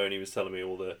on the phone, he was telling me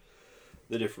all the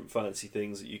different fancy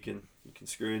things that you can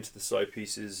screw into the side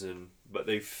pieces, but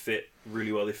they fit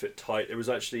really well. They fit tight. It was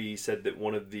actually, he said that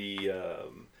one of the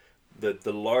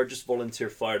largest volunteer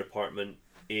fire department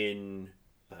in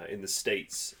the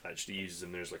States actually uses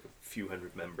them. There's like a few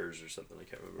hundred members or something, I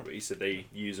can't remember, but he said they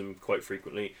use them quite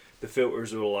frequently. The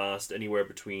filters will last anywhere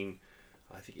between,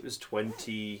 I think it was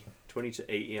 20 to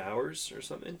 80 hours or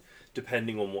something,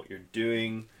 depending on what you're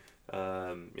doing,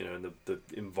 and the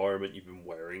environment you've been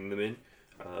wearing them in.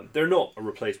 They're not a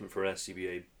replacement for an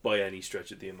SCBA by any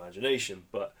stretch of the imagination,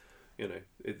 but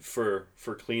for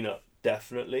cleanup,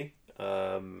 definitely.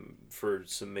 For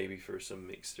some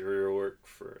exterior work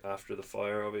for after the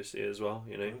fire, obviously as well.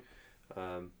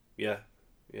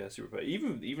 Super.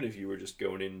 Even if you were just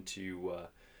going into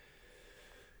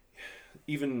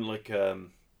even like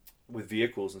with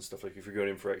vehicles and stuff, like if you're going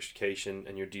in for extrication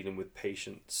and you're dealing with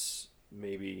patients,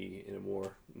 maybe in a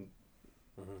more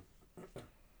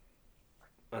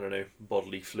I don't know,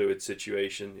 bodily fluid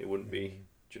situation, it wouldn't be.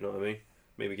 Do you know what I mean?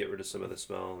 Maybe get rid of some of the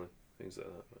smell and things like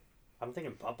that. But. I'm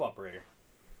thinking pump operator.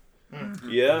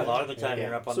 Yeah. A lot of the time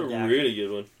you're up on the deck. It's a really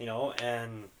good one.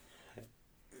 And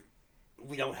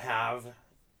we don't have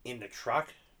in the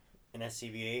truck an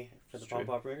SCBA for the It's pump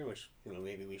true. operator, which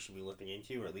maybe we should be looking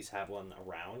into, or at least have one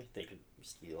around. They could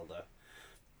steal the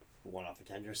one off the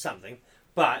tender or something.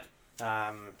 But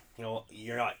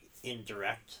you're not in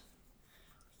direct.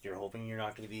 You're hoping you're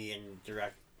not going to be in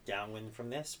direct downwind from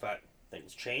this, but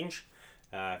things change.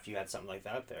 If you had something like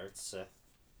that up there, it's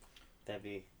that'd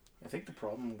be. I think the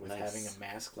problem with Nice. having a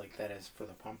mask like that is for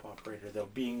the pump operator, though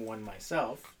being one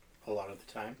myself a lot of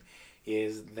the time,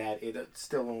 is that it's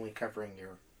still only covering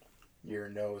your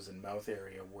nose and mouth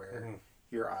area where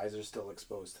your eyes are still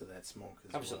exposed to that smoke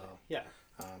as Absolutely. well. Yeah.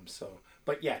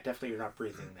 But yeah, definitely you're not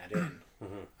breathing that in.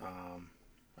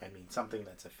 I mean, something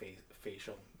that's a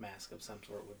facial mask of some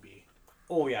sort would be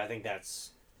Oh yeah, I think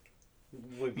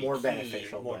would be more key,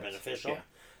 beneficial. More but, beneficial.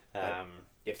 yeah.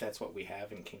 If that's what we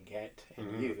have and can get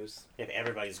and use. If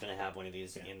everybody's going to have one of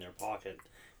these Yeah. in their pocket,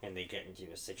 and they get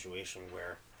into a situation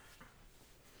where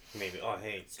maybe, oh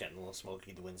hey, it's getting a little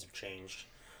smoky, the winds have changed.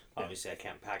 Yeah. Obviously, I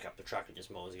can't pack up the truck and just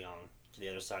mosey on to the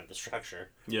other side of the structure.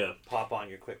 Yeah. Pop on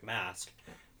your quick mask.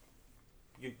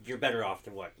 You're better off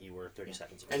than what you were 30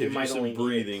 seconds ago. And Give you you might some only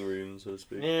breathing room, so to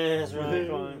speak. Yeah, that's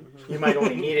right. You might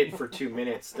only need it for 2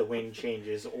 minutes. The wind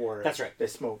changes, or That's right. the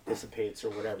smoke dissipates,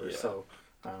 or whatever. Yeah. So,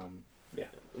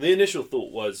 The initial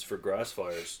thought was for grass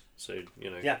fires, so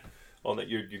Yeah. on that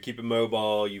you're keeping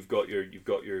mobile. You've got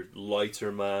your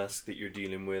lighter mask that you're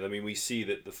dealing with. I mean, we see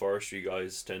that the forestry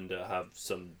guys tend to have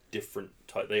some different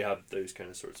type. They have those kind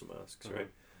of sorts of masks, right?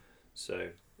 So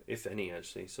if any,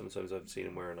 actually, sometimes I've seen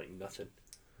them wearing like nothing.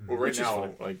 Well, right Which is now,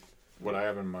 fine. like what I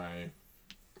have in my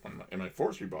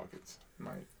forestry pockets,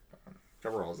 my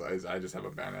coveralls, I just have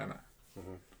a bandana.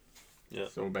 Yeah.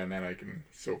 So a bandana I can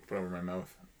put over my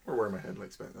mouth or wear my head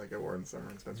like I wore in the summer,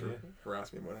 and Spencer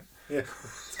harassed me about it. Yeah,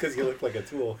 it's because you look like a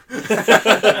tool.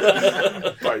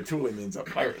 By tooling means a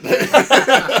pirate.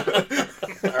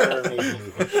 Or maybe-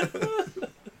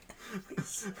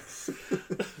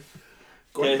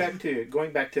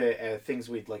 Going back to things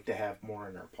we'd like to have more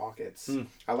in our pockets.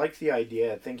 I like the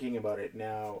idea. Thinking about it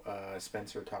now,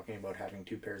 Spencer talking about having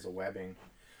 2 pairs of webbing.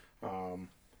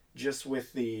 Just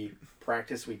with the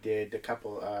practice we did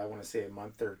I want to say a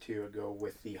month or 2 ago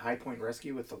with the High Point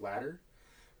Rescue with the ladder,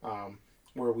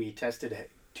 where we tested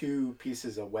 2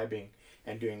 pieces of webbing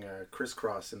and doing a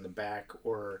crisscross in the back,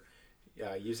 or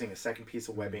using a second piece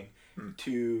of webbing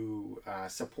to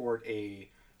support a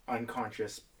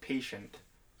unconscious patient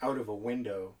out of a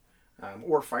window,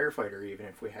 or firefighter even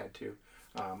if we had to,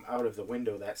 out of the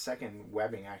window. That second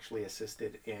webbing actually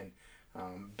assisted in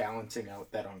balancing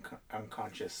out that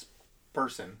unconscious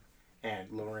person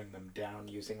and lowering them down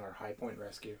using our High Point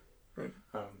Rescue. Right.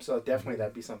 So definitely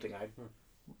that'd be something I'd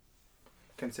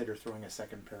consider throwing a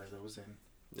second pair of those in.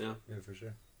 Yeah. Yeah, for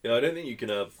sure. Yeah, I don't think you can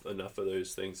have enough of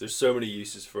those things. There's so many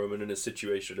uses for them, and in a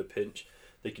situation of pinch,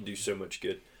 they can do so much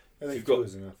good. I think You've 2 got-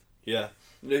 is enough. Yeah.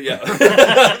 No, yeah.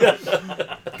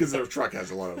 Because their truck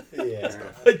has a lot of. Yeah.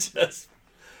 I just.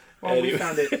 Well, Anyway.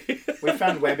 we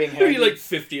found webbing Maybe handy. like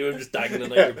 50 of them just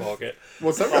dangling out your pocket.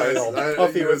 Well, some guys,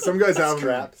 Puffy with some guys have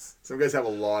straps. Some guys have a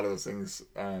lot of those things.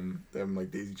 Them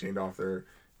like daisy chained off their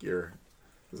gear.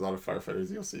 There's a lot of firefighters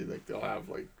you'll see like they'll have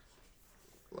like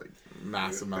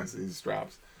massive amounts of these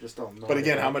straps. Just don't know. But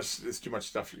again, how much is too much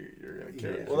stuff you're gonna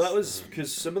carry? Yeah. Well, that was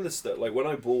because some of the stuff, like when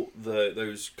I bought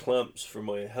those clamps for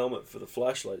my helmet for the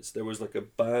flashlights, there was like a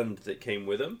band that came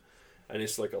with them, and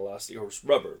it's like elastic or it's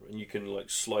rubber, and you can like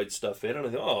slide stuff in. And I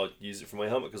thought, oh, I'll use it for my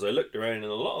helmet because I looked around and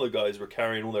a lot of the guys were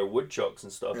carrying all their wood chocks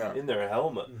and stuff Yeah. in their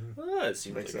helmet. That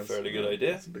seems Makes like a sense. fairly good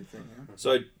idea. That's a big thing. Yeah.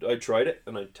 So I tried it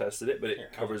and I tested it, but it Your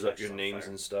covers helmet up your catches on names fire.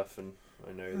 and stuff, and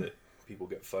I know that people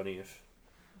get funny if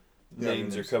Yeah,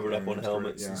 names are names- covered yeah, up on names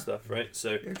helmets covered, and yeah. stuff, right?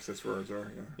 So Yeah, because that's where ours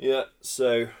are. Yeah. yeah,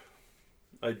 so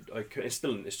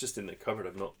it's just in the cupboard.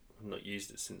 I've not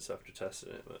used it since after testing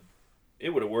it, but it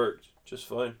would have worked just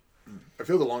fine. I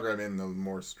feel the longer I'm in, the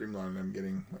more streamlined I'm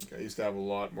getting. Like I used to have a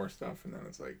lot more stuff, and then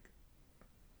it's like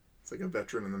a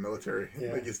veteran in the military.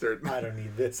 Yeah. Like you start. I don't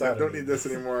need this. I don't need this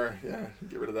anymore. Yeah,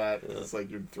 get rid of that. Yeah. It's like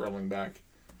you're throttling back.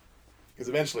 Because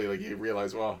eventually, like you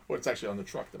realize, well, what's actually on the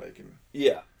truck that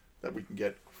Yeah, we can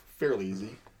get fairly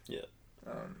easy. Yeah.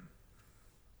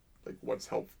 Like what's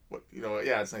help? What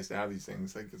Yeah, it's nice to have these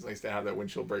things. Like it's nice to have that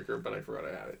windshield breaker, but I forgot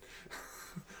I had it.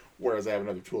 Whereas I have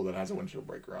another tool that has a windshield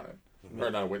breaker on it, or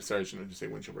not a wind. Sorry, I shouldn't just say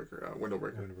windshield breaker. Window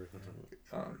breaker.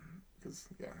 Because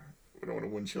we don't want a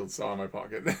windshield saw in my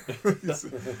pocket.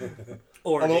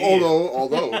 Or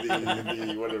although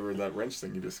the whatever that wrench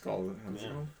thing you just called it.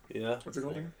 yeah. What's it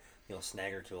called again?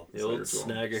 snagger tool. The old Snagger tool.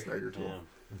 snagger. Snagger tool.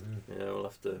 Yeah. Yeah, we'll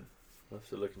have to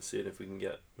look and see if we can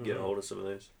get a hold of some of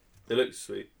those. They look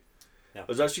sweet. Yeah. I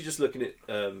was actually just looking at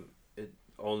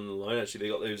online actually.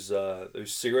 They got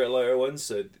those cigarette lighter ones.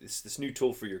 So it's this new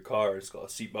tool for your car. It's got a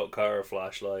seatbelt cover, a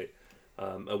flashlight,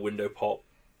 a window pop,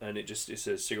 and it's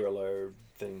a cigarette lighter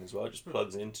thing as well. It just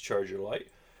plugs in to charge your light,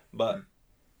 but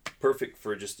perfect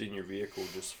for just in your vehicle,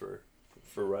 just for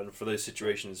those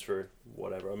situations, for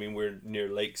whatever. I mean, we're near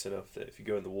lakes enough that if you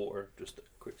go in the water, just a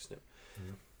quick snip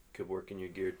could work in your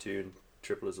gear too, and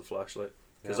triple as a flashlight.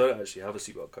 Because I don't actually have a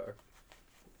seatbelt car.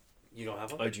 You don't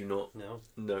have one? I do not. No.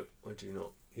 No, I do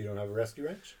not. You don't have a rescue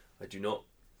wrench? I do not.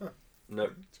 Huh. No.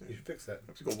 You should fix that.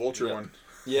 Let's go Vulture Yeah. one.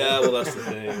 Yeah, well, that's the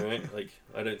thing, right? Like,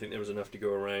 I don't think there was enough to go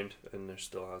around, and there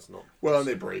still has not. Well, and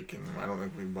they break, and I don't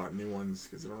think we bought new ones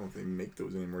because I don't know if they make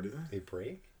those anymore, do they? They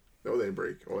break? Oh, they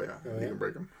break. Oh yeah, Oh, you yeah? can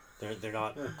break them. They're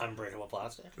not unbreakable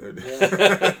plastic.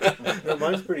 No,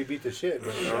 mine's pretty beat to shit.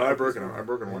 But I've broken them. I've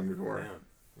broken one before.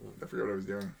 Yeah. I forgot what I was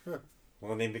doing.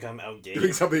 When they become outdated,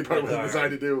 Doing something you probably with wasn't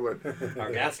designed to do, but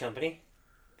our gas company,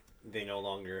 they no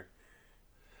longer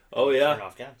Oh, yeah. turn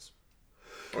off gas.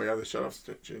 oh yeah, the shutoffs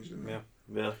changed. Didn't they? Yeah.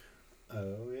 Yeah.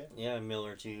 oh, yeah. Yeah, a mill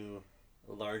or two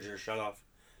larger shut off,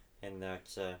 and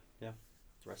that's the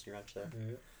rescue wrench there.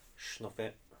 Yeah. Snuff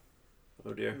it.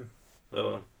 Oh, dear. Oh,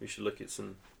 well, we should look at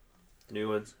some new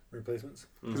ones. Replacements?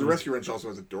 Because the rescue wrench also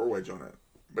has a door wedge on it.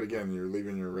 But again, you're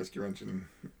leaving your rescue wrench and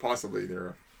possibly near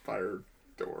a fire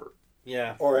door.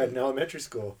 Yeah. Or at an elementary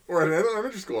school. Or at an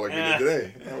elementary school like we did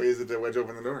today. Yeah, we used it to wedge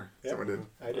open the door. Yeah, Someone did.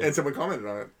 I did. And someone commented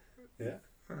on it.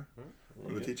 Yeah.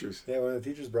 One of the teachers. Yeah, one of the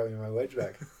teachers brought me my wedge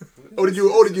back. Oh, did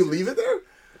you leave it there?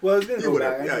 Well, it didn't You go would've-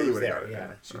 back. I yeah, knew you it was would've there. got it, Yeah,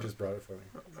 yeah. she just brought it for me.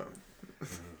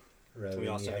 Rather We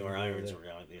than also me knew our having to irons go were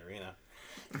going to the arena.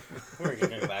 We're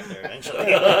going to go back there eventually.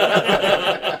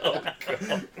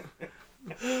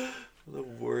 The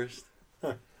worst.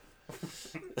 there.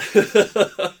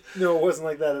 No, it wasn't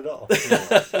like that at all.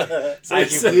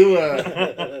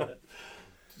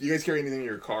 Do you guys carry anything in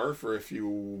your car for if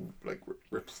you like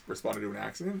responded to an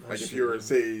accident? Like if you're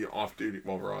say off duty,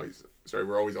 well we're always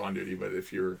on duty, but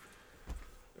if you're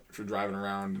driving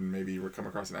around and maybe you come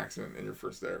across an accident and you're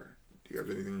first there, do you have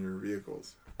anything in your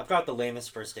vehicles? I've got the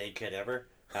lamest first aid kit ever,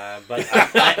 but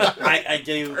I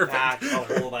do pack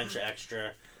a whole bunch of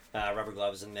extra rubber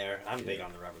gloves in there. I'm big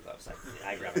on the rubber gloves.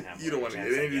 I grab a handful. You don't want to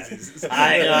get any diseases.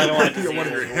 I don't want You don't want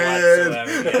diseases your head.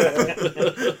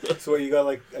 whatsoever. So what, you got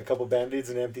like a couple Band-Aids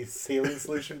and an empty saline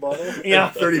solution bottle? Yeah.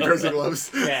 30 pairs of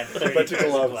gloves. Yeah, 30 bunch of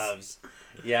pairs gloves.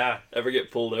 Yeah. Ever get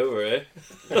pulled over, eh?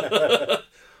 What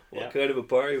Yeah. kind of a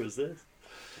party was this?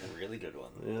 A really good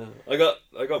one. Yeah, I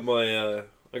got my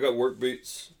I got work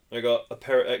boots. I got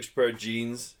extra pair of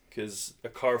jeans because a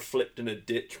car flipped in a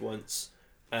ditch once,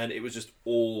 and it was just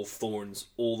all thorns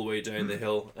all the way down the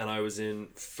hill, and I was in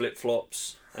flip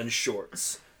flops and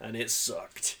shorts, and it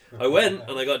sucked. I went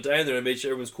and I got down there and made sure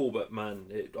everyone was cool, but man,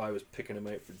 I was picking them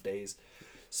out for days.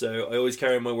 So I always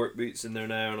carry my work boots in there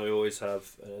now, and I always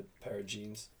have a pair of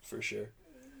jeans for sure.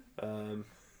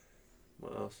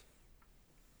 What else?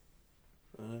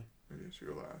 Maybe I should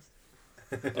go last.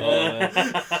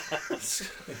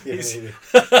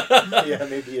 Yeah,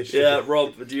 maybe you should. Yeah,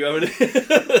 Rob, do you have any?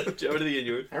 Do you have anything in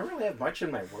yours? I don't really have much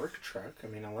in my work truck. I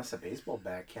mean, unless a baseball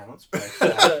bat counts, but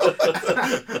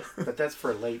but that's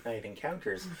for late night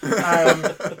encounters.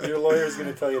 Your lawyer's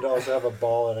going to tell you to also have a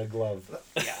ball and a glove.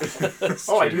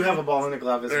 Oh, I do have a ball and a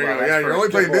glove as There you well. go. Yeah, That's you're for- only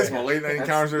playing Good boy. baseball. Late night That's-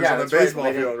 encounters yeah, on the that's right. baseball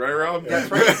Late night- field, right, Rob?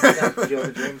 That's right. Yeah, Field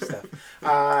of Dream stuff.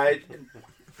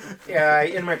 Yeah,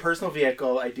 in my personal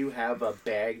vehicle, I do have a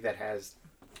bag that has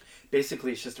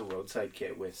basically it's just a roadside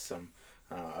kit with some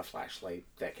a flashlight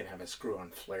that can have a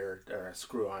screw-on flare or a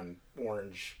screw-on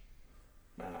orange.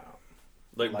 Like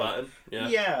Like- baton? Yeah.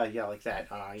 Yeah, like that.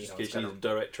 You Just know, in it's case you got need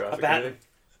direct traffic. A baton.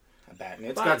 a baton.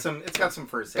 It's Baton. got some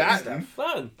first aid Baton? stuff.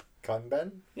 Baton. Cotton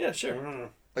band? Yeah, sure.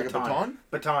 Like a baton?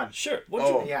 Baton. Sure. What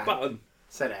Oh. do you Yeah. baton?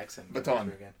 Said accent. Baton.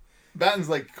 Again. Baton's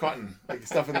like cotton, like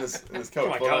stuff in this couch. Oh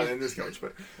my Well, God. not in this couch,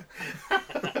 but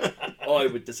I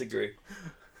would disagree.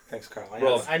 Thanks, Carl.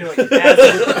 Rob. I know it. As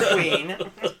the queen.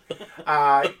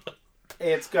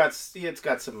 It's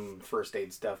got some first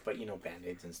aid stuff, but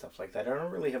Band-Aids and stuff like that. I don't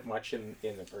really have much in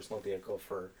the personal vehicle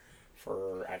for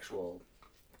actual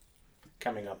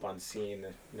coming up on scene.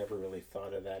 Never really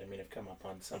thought of that. I mean, I've come up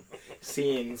on some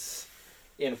scenes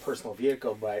in a personal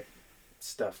vehicle, but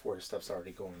stuff's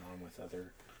already going on with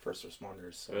other first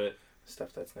responders. So Right.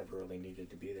 stuff that's never really needed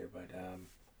to be there, but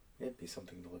it'd be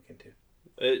something to look into.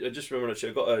 I just remembered actually.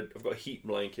 I've got a heat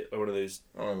blanket, or one of those.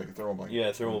 oh, like a thermal blanket.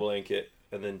 Yeah, thermal blanket,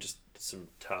 and then just some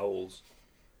towels,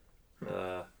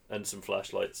 and some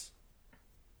flashlights,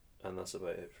 and that's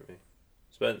about it for me.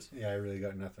 Spence. Yeah, I really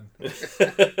got nothing.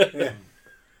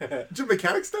 Some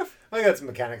mechanic stuff. I got some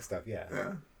mechanic stuff, yeah.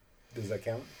 Yeah. Does that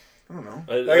count? I don't know.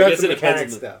 I I got guess some it depends mechanic on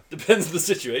the, stuff. depends on the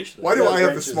situation. Why do Yeah, I have the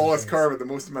wrenches and smallest things. car with the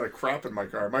most amount of crap in my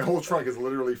car? My whole trunk is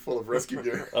literally full of rescue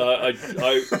gear.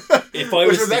 If I Which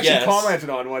was was to actually guess, commented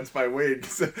on once by Wade.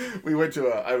 'Cause we went to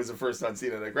I was the first on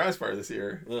scene at a grass fire this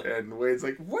year, Yeah. and Wade's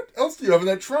like, "What else do you have in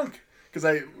that trunk?" Because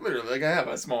I literally I have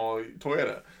a small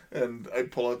Toyota, and I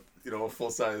pull out a full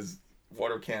size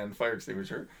water can fire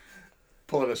extinguisher,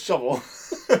 pull out a shovel,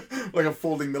 like a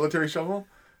folding military shovel,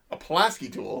 a Pulaski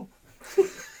tool,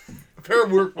 a pair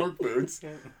of work boots,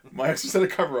 my extra set of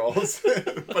coveralls,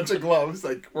 a bunch of gloves,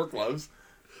 like work gloves.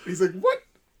 He's like, "What?"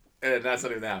 And that's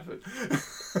not even half it.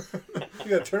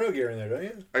 You got turnout gear in there, don't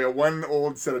you? I got one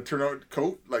old set of turnout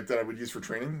coat like that I would use for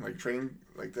training, like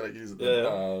that I use.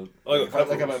 Yeah.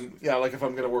 If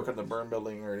I'm gonna work on the burn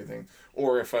building or anything,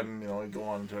 or if I'm go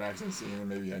on to an accident scene and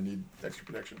maybe I need extra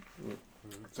protection.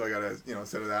 So I got a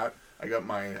set of that. I got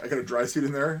a dry suit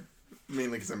in there,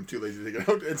 mainly because I'm too lazy to take it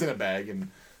out. It's in a bag, and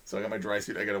so I got my dry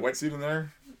suit. I got a wetsuit in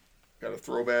there. Got a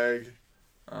throw bag,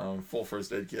 full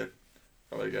first aid kit.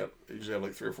 I usually have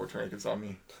like 3 or 4 tourniquets on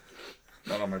me.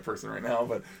 Not on my person right now,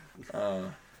 but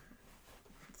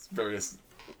various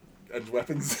edge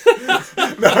weapons.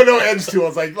 no edge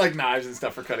tools like knives and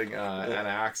stuff for cutting. An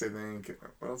axe, I think.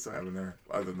 What else do I have in there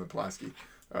other than the Pulaski?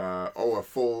 A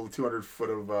full 200 foot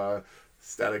of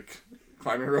static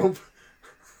climbing rope.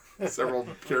 Several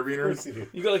carabiners.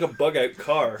 you got like a bug out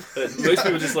car. And most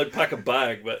people just like pack a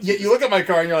bag, but Yeah, you look at my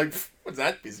car and you're like, "What's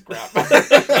that piece of crap?"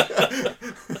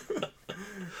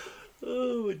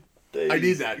 oh, days. I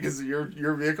need that because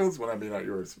your vehicles, well, I mean not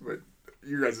yours, but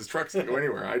you guys' trucks can go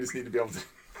anywhere. I just need to be able to.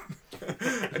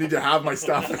 I need to have my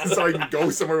stuff so I can go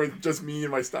somewhere with just me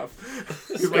and my stuff.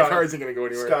 Because my car isn't going to go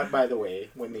anywhere. Scott, by the way,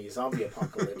 when the zombie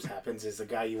apocalypse happens, is the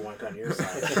guy you want on your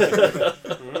side.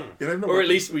 You never know Or what- at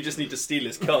least we just need to steal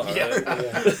his car. right?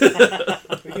 Yeah.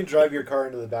 We can drive your car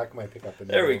into the back of my pickup. And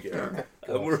There we then go.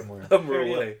 go And we're, somewhere. and we're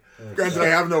away. Yeah. Granted, I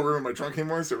have no room in my trunk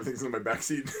anymore, so everything's in my back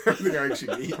seat. Everything I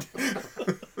actually need.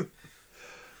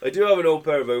 I do have an old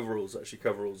pair of overalls, actually,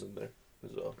 coveralls in there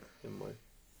as well. In my.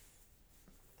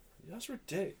 That's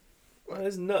ridiculous. That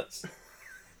is nuts.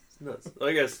 It's nuts.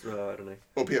 I guess, I don't know.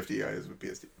 Well, PFD is with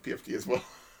PFD as well.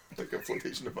 Like a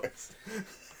flotation device.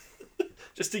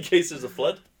 Just in case there's a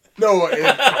flood. No,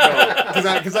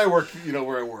 because I work,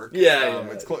 where I work. Yeah,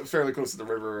 yeah. It's fairly close to the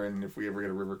river, and if we ever get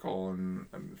a river call, and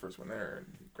I'm the first one there,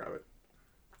 and grab it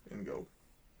and go.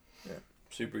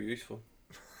 Super useful.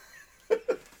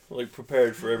 Like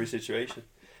prepared for every situation.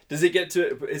 Does it get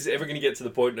to? Is it ever going to get to the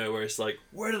point now where it's like,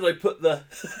 where did I put the?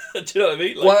 Do you know what I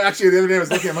mean? Like, Well, actually, the other day I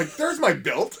was looking. I'm like, "There's my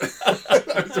belt."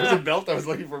 There's a belt I was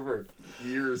looking for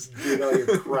years. Dig all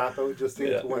your crap out just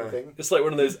into Yeah. one thing. it's like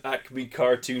one of those Acme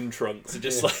cartoon trunks. It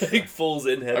just like falls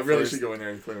in head I really first. should go in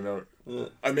there and clean it out. Yeah.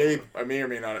 I may or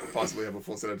may not possibly have a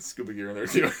full set of scuba gear in there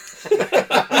too,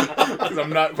 because I'm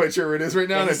not quite sure where it is right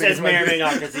now. And And he I think says it may might or may be-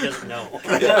 not because he doesn't know.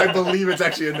 I believe it's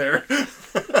actually in there.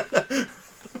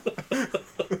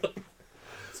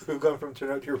 So we've gone from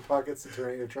turn out your pockets to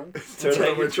turn out your trunk. Turn Turn out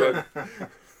out your my trunk.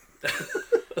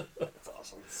 That's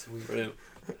awesome. Sweet. Brilliant.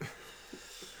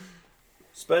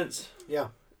 Spence, Yeah.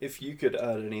 if you could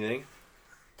add anything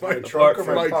My Apart trunk or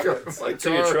from my my pockets? car. to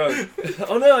your trunk.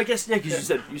 Oh no, I guess because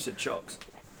you said chocks.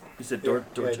 You said door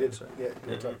yeah, I did. chocks. Right? Yeah,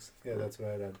 door Yeah. chocks. Yeah, that's what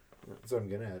I'd add. That's what I'm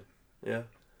gonna add. Yeah.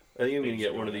 I think I'm gonna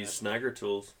get one of these snagger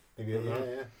tools. Maybe Mhm.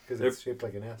 yeah, because They're- it's shaped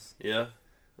like an S. Yeah. And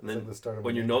It's then at the start of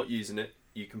when my you're name. not using it,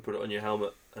 you can put it on your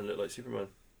helmet and look like Superman.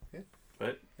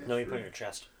 No, you put it in your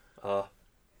chest. Ah.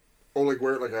 Oh, like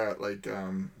wear it like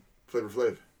Flavor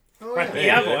Flav. Oh Right.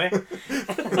 yeah. Yeah,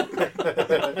 boy.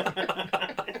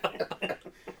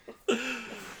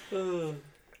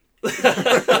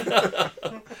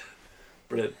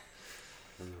 Brilliant.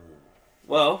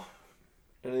 Well,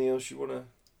 anything else you want to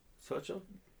touch on?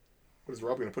 What is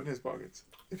Rob going to put in his pockets?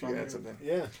 If you can add something.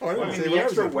 Yeah. Oh, I Well, didn't I say mean, what the I was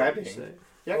extra gonna put. webbing. Say.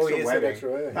 The Oh, extra yes, webbing.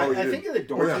 extra webbing. I, Oh, you I did. think the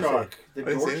door Oh, yeah. chalk, the I didn't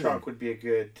say door anything. chalk would be a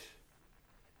good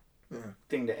Yeah.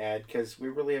 thing to add because we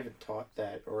really haven't taught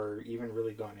that or even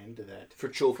really gone into that For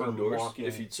chalking For doors, walking-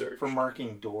 if you'd search. for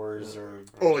marking doors or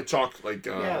Oh, like chalk, like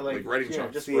yeah, like writing yeah,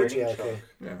 chalk. just CHAK. writing chalk.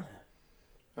 Yeah.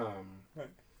 Right.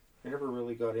 We never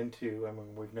really got into. I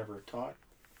mean, we've never taught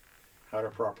how to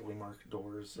properly mark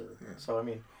doors, or Yeah. so. I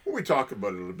mean, Well, we talk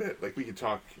about it a little bit. Like we could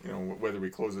talk, whether we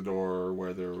close the door or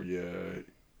whether we, I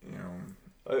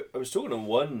was talking to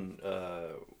one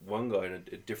guy in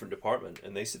a different department,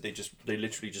 and they said they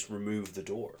literally just removed the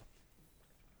door.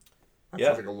 that Yeah.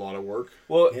 sounds like a lot of work.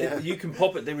 Well, Yeah. you can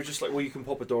pop it. They were just like, well, you can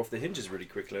pop a door off the hinges really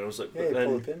quickly, and I was like, Yeah, but you pull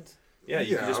then the pins.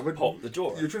 you can just but pop the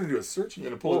door. You're trying to do a search, you're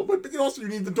going to pull it. But you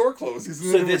need the door closed. This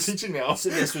is So what this- we're teaching now. So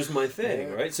this was my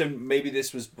thing, right? So maybe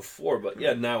this was before, but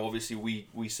yeah, now obviously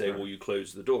we say, well, you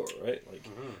close the door, right? Like,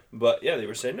 but yeah, they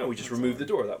were saying no, we just remove the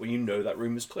door. That way you know that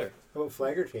room is clear. How about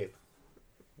flagger tape?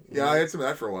 Yeah, I had some of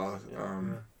that for a while.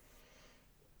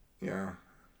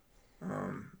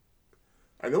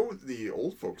 I know the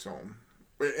old folks' home,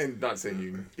 and not saying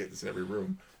you can get this in every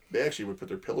room. They actually would put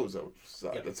their pillows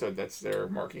outside. That's their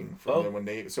marking for them when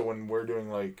they. So when we're doing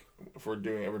if we're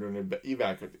doing an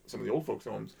evac at some of the old folks'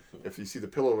 homes, if you see the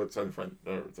pillow outside the front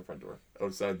door,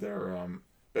 outside their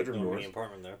bedroom doors,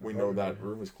 apartment there. we know that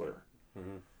room is clear.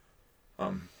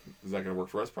 Is that going to work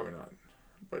for us? Probably not.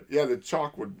 But yeah, the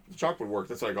chalk would work.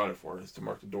 That's what I got it for, is to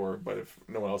mark the door. But if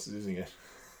no one else is using it,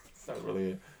 it's not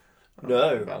really a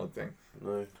valid thing.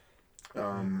 No,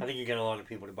 I think you get a lot of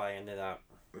people to buy into that.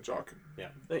 The chalk. Yeah.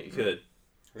 I think you could.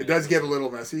 It does get a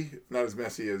little messy. Not as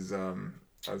messy as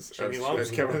Chimney bombs?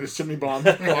 Kevin's chimney bomb.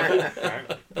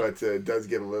 Right. But it does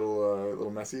get a little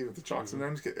messy with the chalk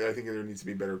sometimes. I think there needs to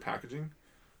be better packaging.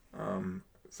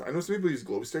 So I know some people use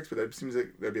glow sticks, but that seems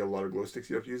like there'd be a lot of glow sticks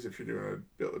you have to use if you're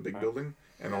doing a big building.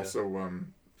 And also,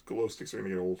 glow sticks are going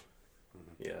to get old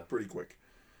pretty quick.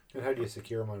 And how do you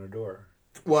secure them on a door?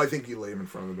 Well, I think you lay them in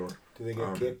front of the door. Do they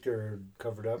get kicked or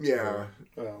covered up? Yeah.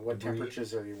 What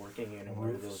temperatures are you working in, and what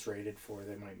are those rated for?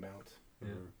 They might melt.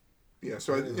 Yeah,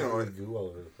 so There's goo all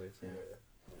over the place. Yeah.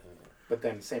 But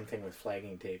then same thing with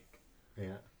flagging tape.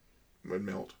 Yeah. would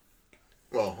melt.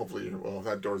 Well, hopefully, if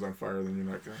that door's on fire, then you're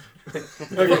not going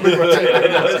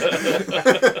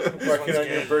Working on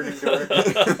your burning door.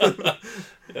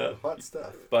 Yeah. Hot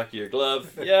stuff. Back of your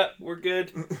glove. Yeah, we're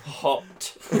good.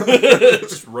 Hot.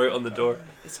 Just right on the door.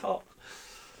 It's hot.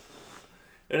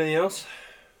 Anything else?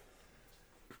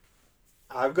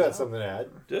 I've got something to add.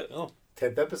 Oh.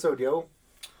 10th episode, yo.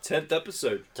 10th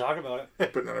episode. Talk about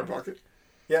it. Put it in our pocket.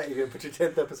 Yeah, you're going to put your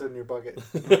 10th episode in your pocket.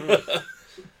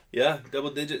 Yeah,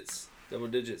 double digits. Double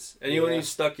digits. Anyone who's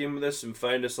stuck in with us and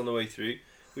found us on the way through,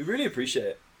 we really appreciate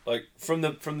it. Like from the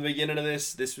beginning of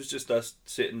this was just us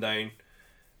sitting down,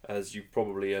 as you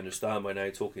probably understand by now,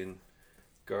 talking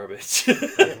garbage.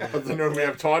 The note we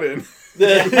have taught in.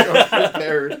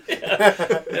 Prepared.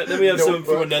 Yeah, then we have someone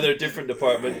from another different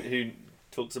department who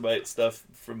talks about stuff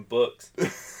from books.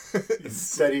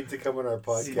 Studied to come on our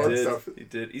podcast. Smart stuff. He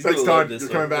did. He's Thanks, gonna love Todd. this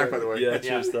You're one. coming back, by the way. Yeah,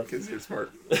 cheers, stuff. Because you're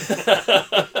smart.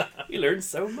 We learned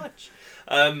so much.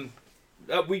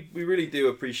 We really do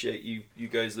appreciate you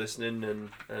guys listening,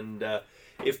 and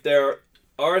if there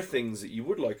are things that you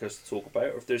would like us to talk about,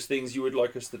 or if there's things you would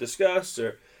like us to discuss,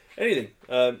 or anything,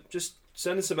 just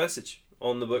send us a message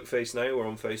on the Book Face now or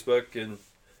on Facebook, and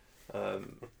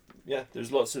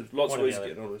there's lots of ways of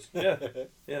getting on us.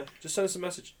 Yeah, just send us a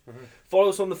message. Follow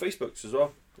us on the Facebooks as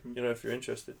well. If you're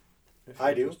interested.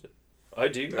 I do. I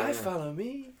do. Yeah. I follow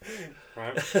me.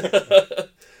 Right.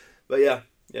 But yeah,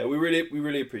 we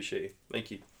really appreciate you.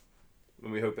 Thank you,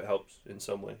 and we hope it helps in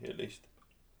some way at least.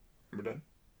 We're done.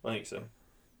 I think so.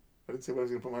 I didn't say what I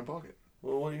was going to put in my pocket.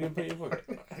 Well, what are you gonna put in your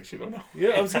pocket? I actually don't know.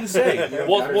 Yeah, I was gonna say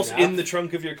what's in the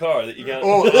trunk of your car that you can't.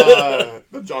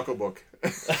 The Jocko book.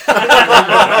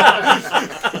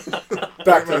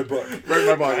 Back to the book. Right in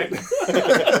my pocket.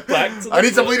 Back to the I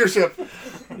need some book. leadership.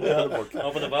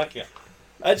 Open the book, yeah.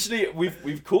 Actually,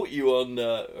 we've caught you on,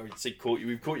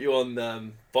 we've caught you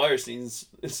on fire scenes.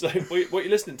 It's like, what are you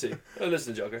listening to? Oh,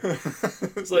 listen, Jogger.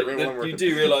 It's like, you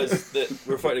do realise that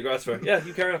we're fighting a grass fire. Yeah,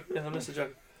 you carry on. Yeah, I'm listening,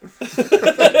 Jogger.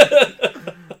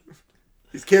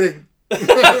 He's kidding.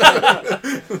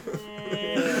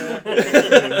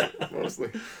 Mostly.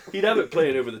 He'd have it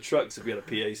playing over the trucks if we had a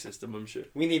PA system, I'm sure.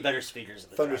 We need better speakers.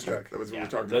 At the Thunderstruck. That was what we Yeah. were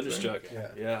talking about. Thunderstruck. Yeah.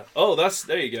 Yeah. Oh,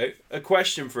 there you go. A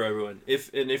question for everyone.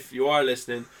 If you are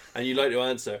listening and you'd like to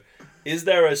answer, is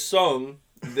there a song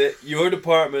that your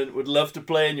department would love to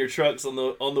play in your trucks on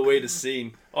the way to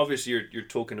scene? Obviously, you're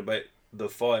talking about the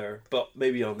fire, but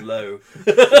maybe on low.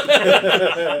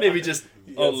 Maybe just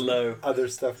on low. Other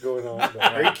stuff going on.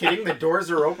 Are you kidding? The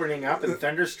doors are opening up and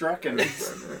thunderstruck and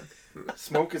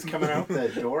smoke is coming out the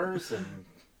doors and.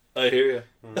 I hear you.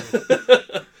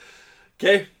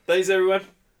 Okay, thanks everyone.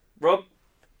 Rob,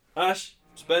 Ash,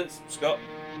 Spence, Scott.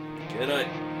 Good night.